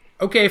like,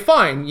 okay,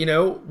 fine. You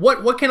know,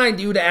 what can I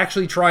do to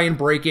actually try and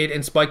break it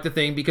and spike the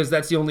thing, because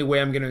that's the only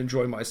way I'm going to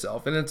enjoy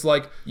myself. And it's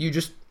like, you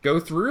just go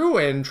through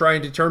and try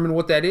and determine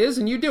what that is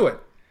and you do it.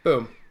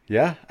 Boom.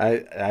 Yeah,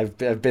 I've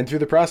been through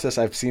the process.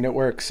 I've seen it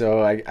work.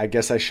 So I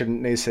guess I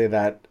shouldn't naysay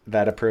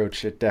that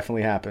approach. It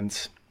definitely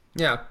happens.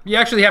 Yeah, you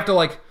actually have to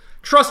like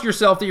trust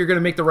yourself that you're going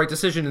to make the right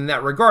decision in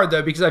that regard,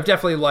 though, because I've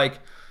definitely like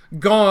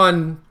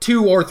gone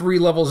 2 or 3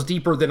 levels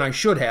deeper than I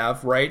should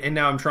have, right? And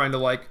now I'm trying to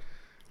like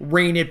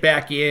rein it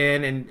back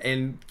in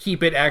and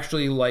keep it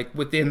actually like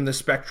within the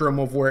spectrum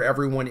of where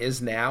everyone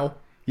is now.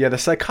 Yeah, the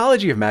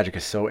psychology of Magic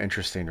is so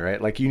interesting, right?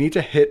 Like you need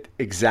to hit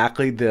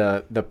exactly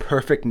the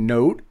perfect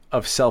note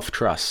of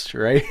self-trust,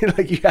 right?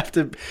 Like you have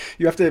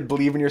to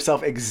believe in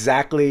yourself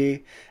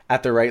exactly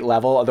at the right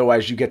level.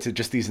 Otherwise you get to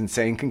just these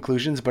insane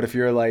conclusions. But if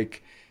you're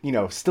like, you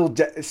know, still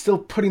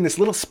putting this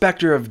little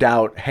specter of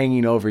doubt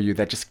hanging over you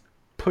that just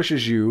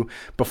pushes you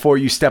before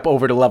you step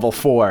over to level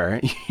 4,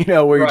 you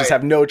know, where you just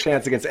have no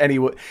chance against any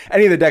of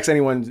the decks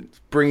anyone's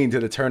bringing to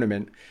the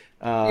tournament.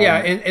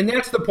 And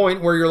that's the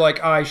point where you're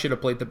like, I should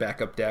have played the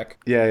backup deck.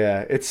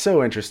 Yeah. It's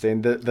so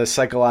interesting. The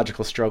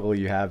psychological struggle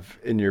you have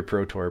in your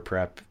Pro Tour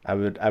prep. I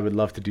would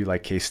love to do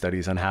like case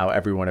studies on how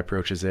everyone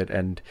approaches it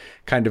and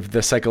kind of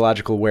the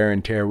psychological wear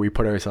and tear we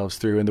put ourselves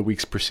through in the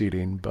weeks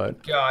preceding.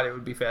 But God, it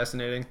would be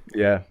fascinating.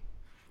 Yeah.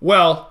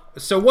 Well,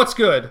 so what's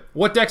good?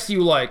 What decks do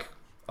you like?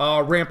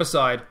 Ramp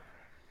aside.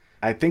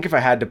 I think if I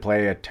had to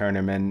play a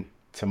tournament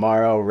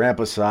tomorrow, ramp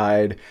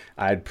aside,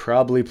 I'd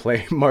probably play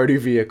Mardu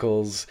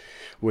Vehicles,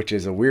 which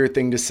is a weird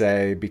thing to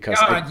say because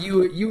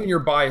you and your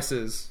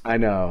biases. I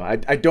know.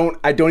 I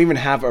don't even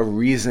have a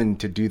reason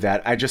to do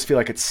that. I just feel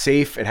like it's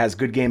safe. It has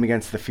good game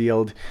against the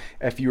field.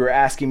 If you were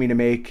asking me to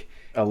make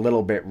a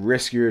little bit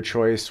riskier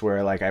choice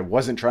where like I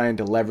wasn't trying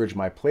to leverage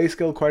my play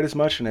skill quite as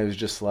much and I was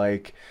just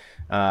like,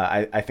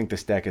 I think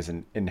this deck is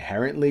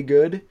inherently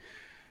good.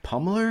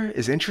 Pummeler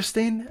is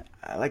interesting.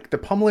 Like the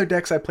Pummeler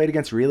decks I played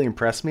against really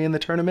impressed me in the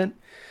tournament.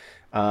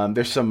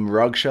 There's some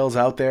rug shells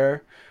out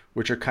there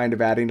which are kind of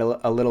adding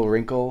a little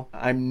wrinkle.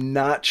 I'm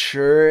not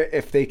sure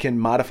if they can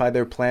modify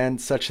their plan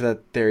such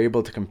that they're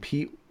able to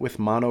compete with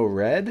mono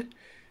red.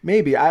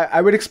 Maybe.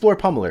 I would explore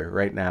Pummeler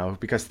right now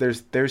because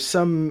there's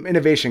some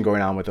innovation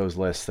going on with those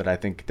lists that I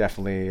think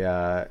definitely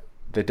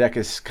the deck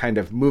is kind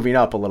of moving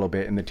up a little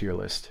bit in the tier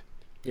list.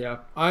 Yeah,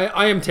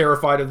 I am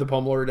terrified of the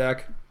Pummeler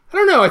deck. I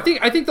don't know. I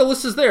think the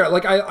list is there.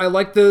 Like I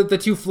like the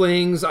 2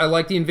 flings. I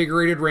like the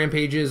invigorated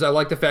rampages. I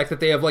like the fact that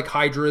they have like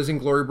Hydras and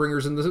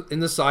Glorybringers in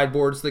the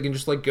sideboard, so they can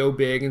just like go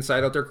big and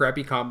side out their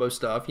crappy combo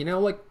stuff. You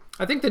know, like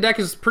I think the deck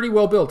is pretty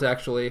well built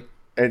actually.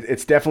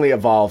 It's definitely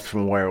evolved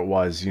from where it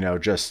was, you know,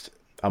 just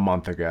a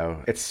month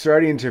ago. It's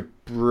starting to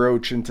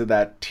broach into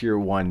that tier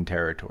 1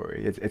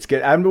 territory. It's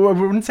getting. I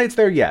wouldn't say it's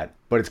there yet,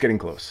 but it's getting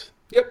close.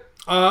 Yep.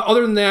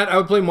 Other than that, I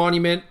would play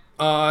Monument.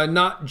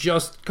 Not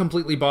just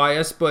completely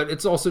biased, but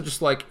it's also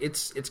just like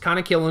it's kind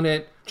of killing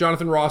it.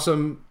 Jonathan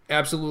Rossum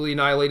absolutely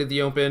annihilated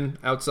the Open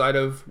outside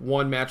of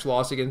 1 match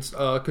loss against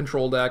a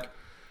control deck,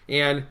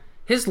 and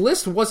his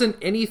list wasn't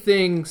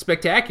anything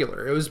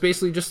spectacular. It was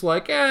basically just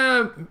like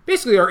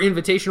basically our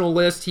invitational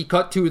list. He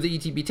cut 2 of the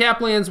ETB tap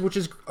lands, which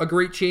is a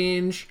great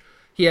change.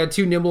 He had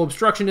 2 Nimble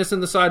Obstructionists in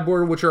the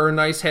sideboard, which are a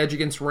nice hedge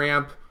against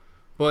ramp.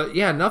 But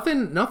yeah,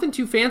 nothing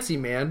too fancy,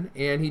 man.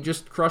 And he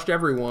just crushed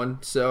everyone.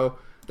 So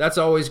that's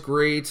always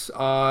great.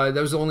 That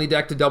was the only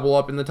deck to double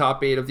up in the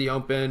top 8 of the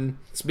Open.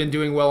 It's been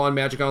doing well on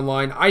Magic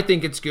Online. I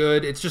think it's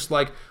good. It's just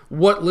like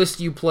what list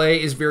you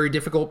play is very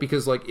difficult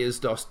because like, is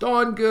Dusk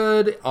Dawn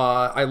good?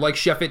 I like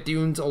Shefet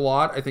Dunes a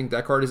lot. I think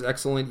that card is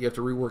excellent. You have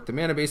to rework the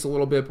mana base a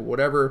little bit, but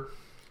whatever.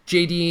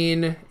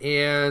 Jadine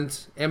and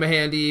Emma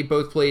Handy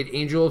both played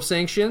Angel of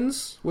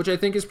Sanctions, which I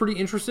think is pretty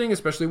interesting,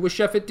 especially with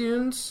Shefet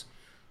Dunes.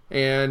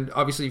 And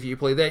obviously if you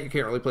play that, you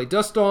can't really play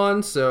Dusk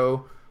Dawn,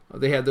 so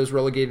they had those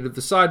relegated to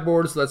the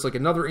sideboard, so that's like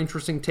another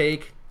interesting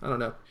take. I don't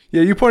know.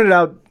 Yeah, you pointed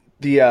out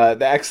the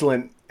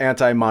excellent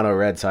anti-mono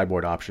red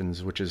sideboard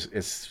options, which is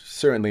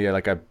certainly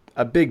like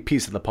a big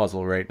piece of the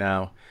puzzle right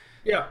now.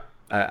 Yeah.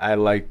 I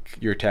like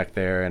your tech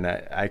there, and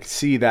I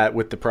see that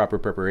with the proper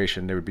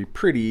preparation, it would be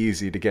pretty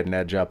easy to get an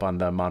edge up on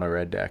the mono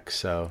red deck.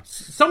 So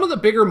some of the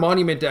bigger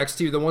Monument decks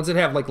too, the ones that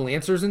have like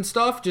Lancers and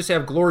stuff, just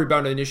have Glory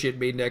Bound Initiate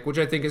main deck, which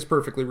I think is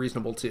perfectly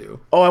reasonable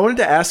too. Oh, I wanted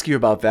to ask you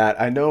about that.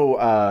 I know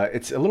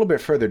it's a little bit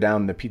further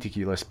down the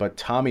PTQ list, but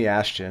Tommy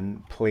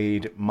Ashton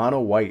played mono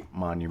white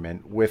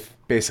Monument with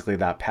basically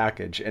that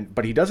package,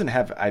 but he doesn't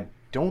have, I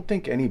don't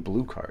think, any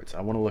blue cards.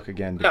 I want to look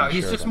again. No,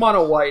 he's just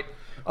mono white.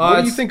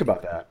 What do you think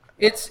about that?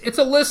 It's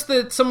a list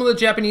that some of the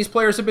Japanese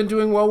players have been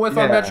doing well with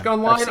on Magic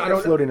Online. I've seen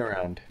it floating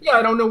around. Yeah,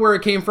 I don't know where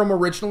it came from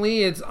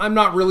originally. I'm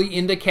not really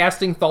into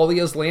casting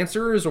Thalia's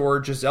Lancers or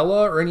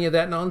Gisela or any of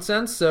that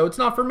nonsense, so it's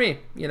not for me,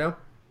 you know?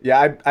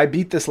 Yeah, I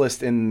beat this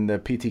list in the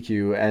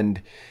PTQ,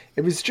 and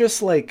it was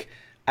just like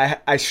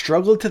I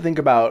struggled to think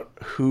about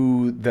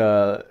who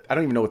I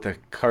don't even know what the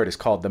card is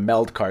called, the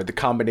meld card, the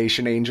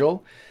combination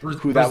angel,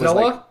 who that was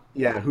like,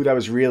 who that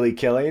was really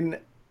killing.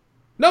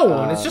 No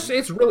one.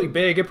 It's really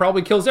big. It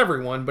probably kills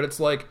everyone, but it's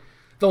like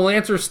the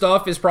Lancer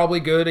stuff is probably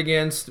good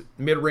against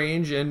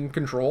mid-range and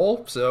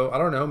control. So I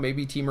don't know,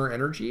 maybe Temur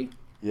Energy.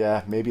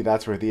 Yeah, maybe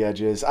that's where the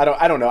edge is. I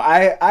don't know.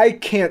 I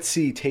can't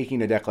see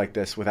taking a deck like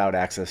this without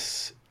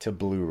access to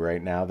blue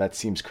right now. That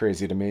seems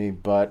crazy to me,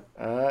 but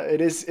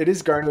it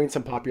is garnering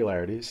some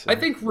popularity. So. I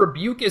think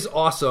Rebuke is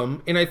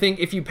awesome, and I think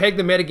if you peg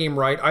the metagame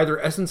right, either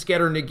Essence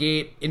Scatter,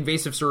 Negate,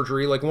 Invasive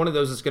Surgery, like one of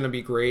those is going to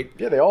be great.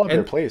 Yeah, they all have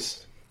their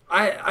place.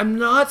 I'm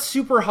not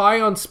super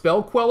high on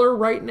Spell Queller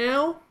right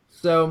now,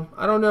 so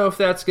I don't know if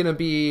that's going to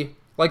be...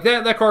 Like,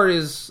 that card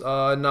is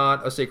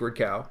not a sacred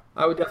cow.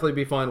 I would definitely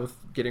be fine with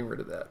getting rid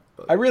of that.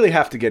 But. I really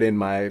have to get in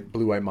my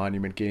Blue-White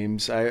Monument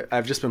games.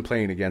 I've just been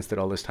playing against it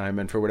all this time,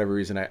 and for whatever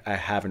reason, I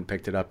haven't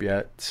picked it up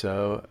yet.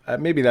 So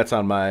maybe that's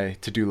on my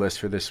to-do list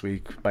for this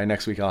week. By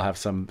next week, I'll have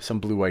some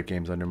Blue-White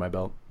games under my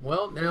belt.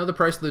 Well, now the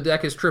price of the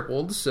deck has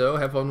tripled, so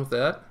have fun with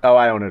that. Oh,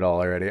 I own it all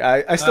already.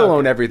 I still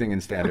own everything in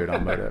Standard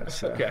on Moto.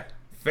 So. Okay.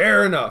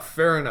 Fair enough.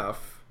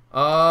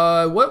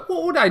 What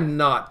would I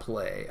not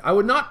play? I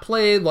would not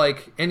play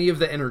like any of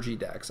the energy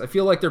decks. I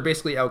feel like they're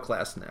basically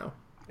outclassed now.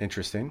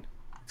 Interesting.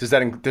 Does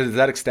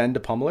that extend to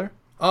Pummeler?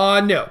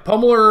 No.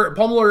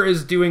 Pummeler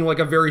is doing like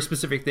a very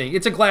specific thing.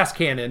 It's a glass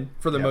cannon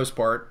for the most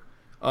part.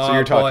 So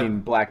you're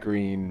talking black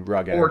green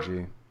rug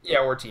energy.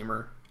 Or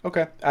Temur.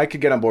 Okay, I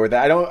could get on board with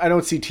that. I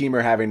don't see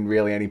Temur having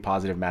really any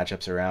positive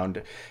matchups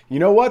around. You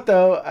know what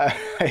though? I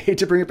hate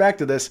to bring it back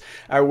to this.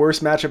 Our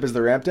worst matchup as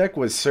the ramp deck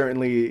was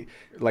certainly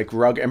like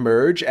Rug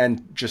Emerge,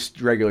 and just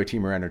regular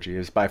Temur Energy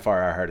is by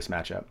far our hardest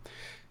matchup.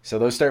 So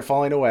those start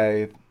falling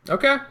away.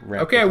 Okay.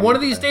 One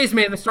of these days,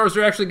 man, the stars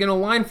are actually going to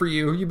align for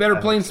you. You better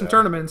play in some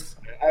tournaments.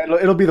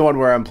 It'll be the one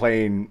where I'm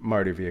playing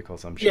Mardu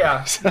vehicles, I'm sure.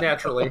 Yeah,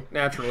 naturally.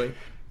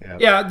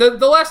 Yeah,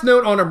 the last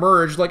note on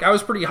Emerge, like I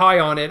was pretty high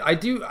on it.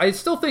 I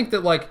still think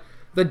that like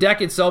the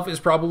deck itself is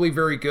probably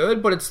very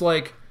good, but it's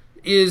like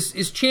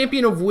is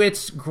Champion of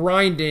Wits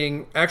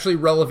grinding actually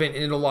relevant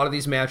in a lot of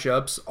these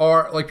matchups?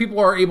 Are like people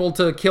are able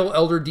to kill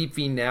Elder Deep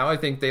Fiend now. I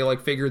think they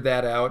like figured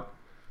that out.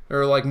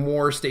 Or like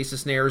more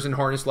Stasis Snares and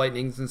Harness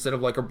Lightnings instead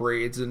of like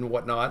Abrades and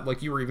whatnot.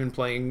 Like you were even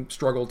playing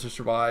Struggle to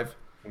Survive.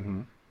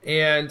 Mm-hmm.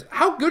 And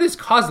how good is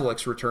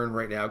Kozilek's return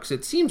right now? Because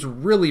it seems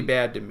really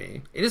bad to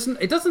me.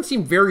 It doesn't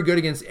seem very good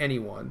against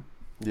anyone.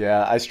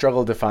 Yeah, I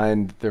struggled to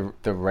find the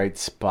right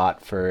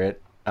spot for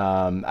it.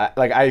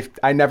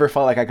 I never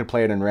felt like I could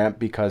play it in ramp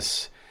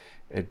because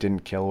it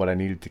didn't kill what I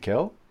needed to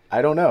kill.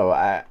 I don't know.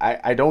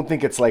 I don't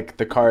think it's like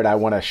the card I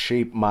want to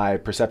shape my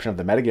perception of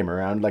the metagame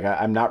around. Like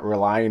I'm not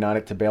relying on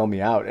it to bail me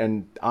out.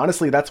 And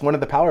honestly, that's one of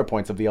the power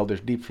points of the Elder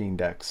Deep Fiend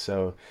decks.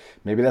 So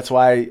maybe that's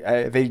why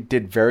they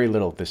did very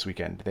little this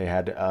weekend. They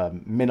had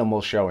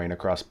minimal showing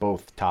across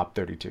both top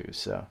 32s.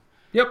 So.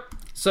 Yep.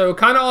 So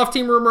kind of off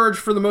Temur Emerge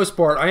for the most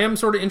part. I am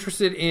sort of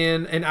interested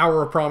in an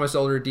Hour of Promise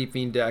Elder Deep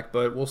Fiend deck,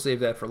 but we'll save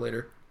that for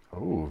later.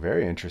 Oh,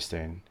 very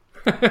interesting.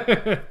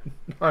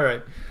 All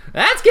right.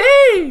 That's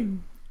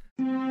game!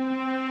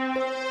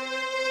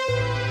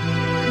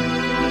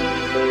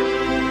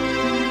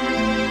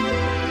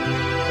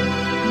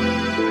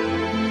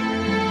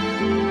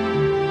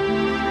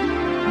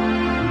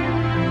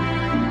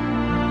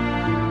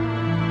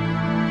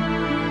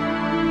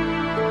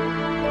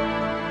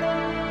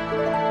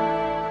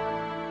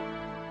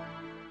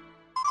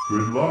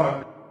 Good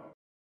luck.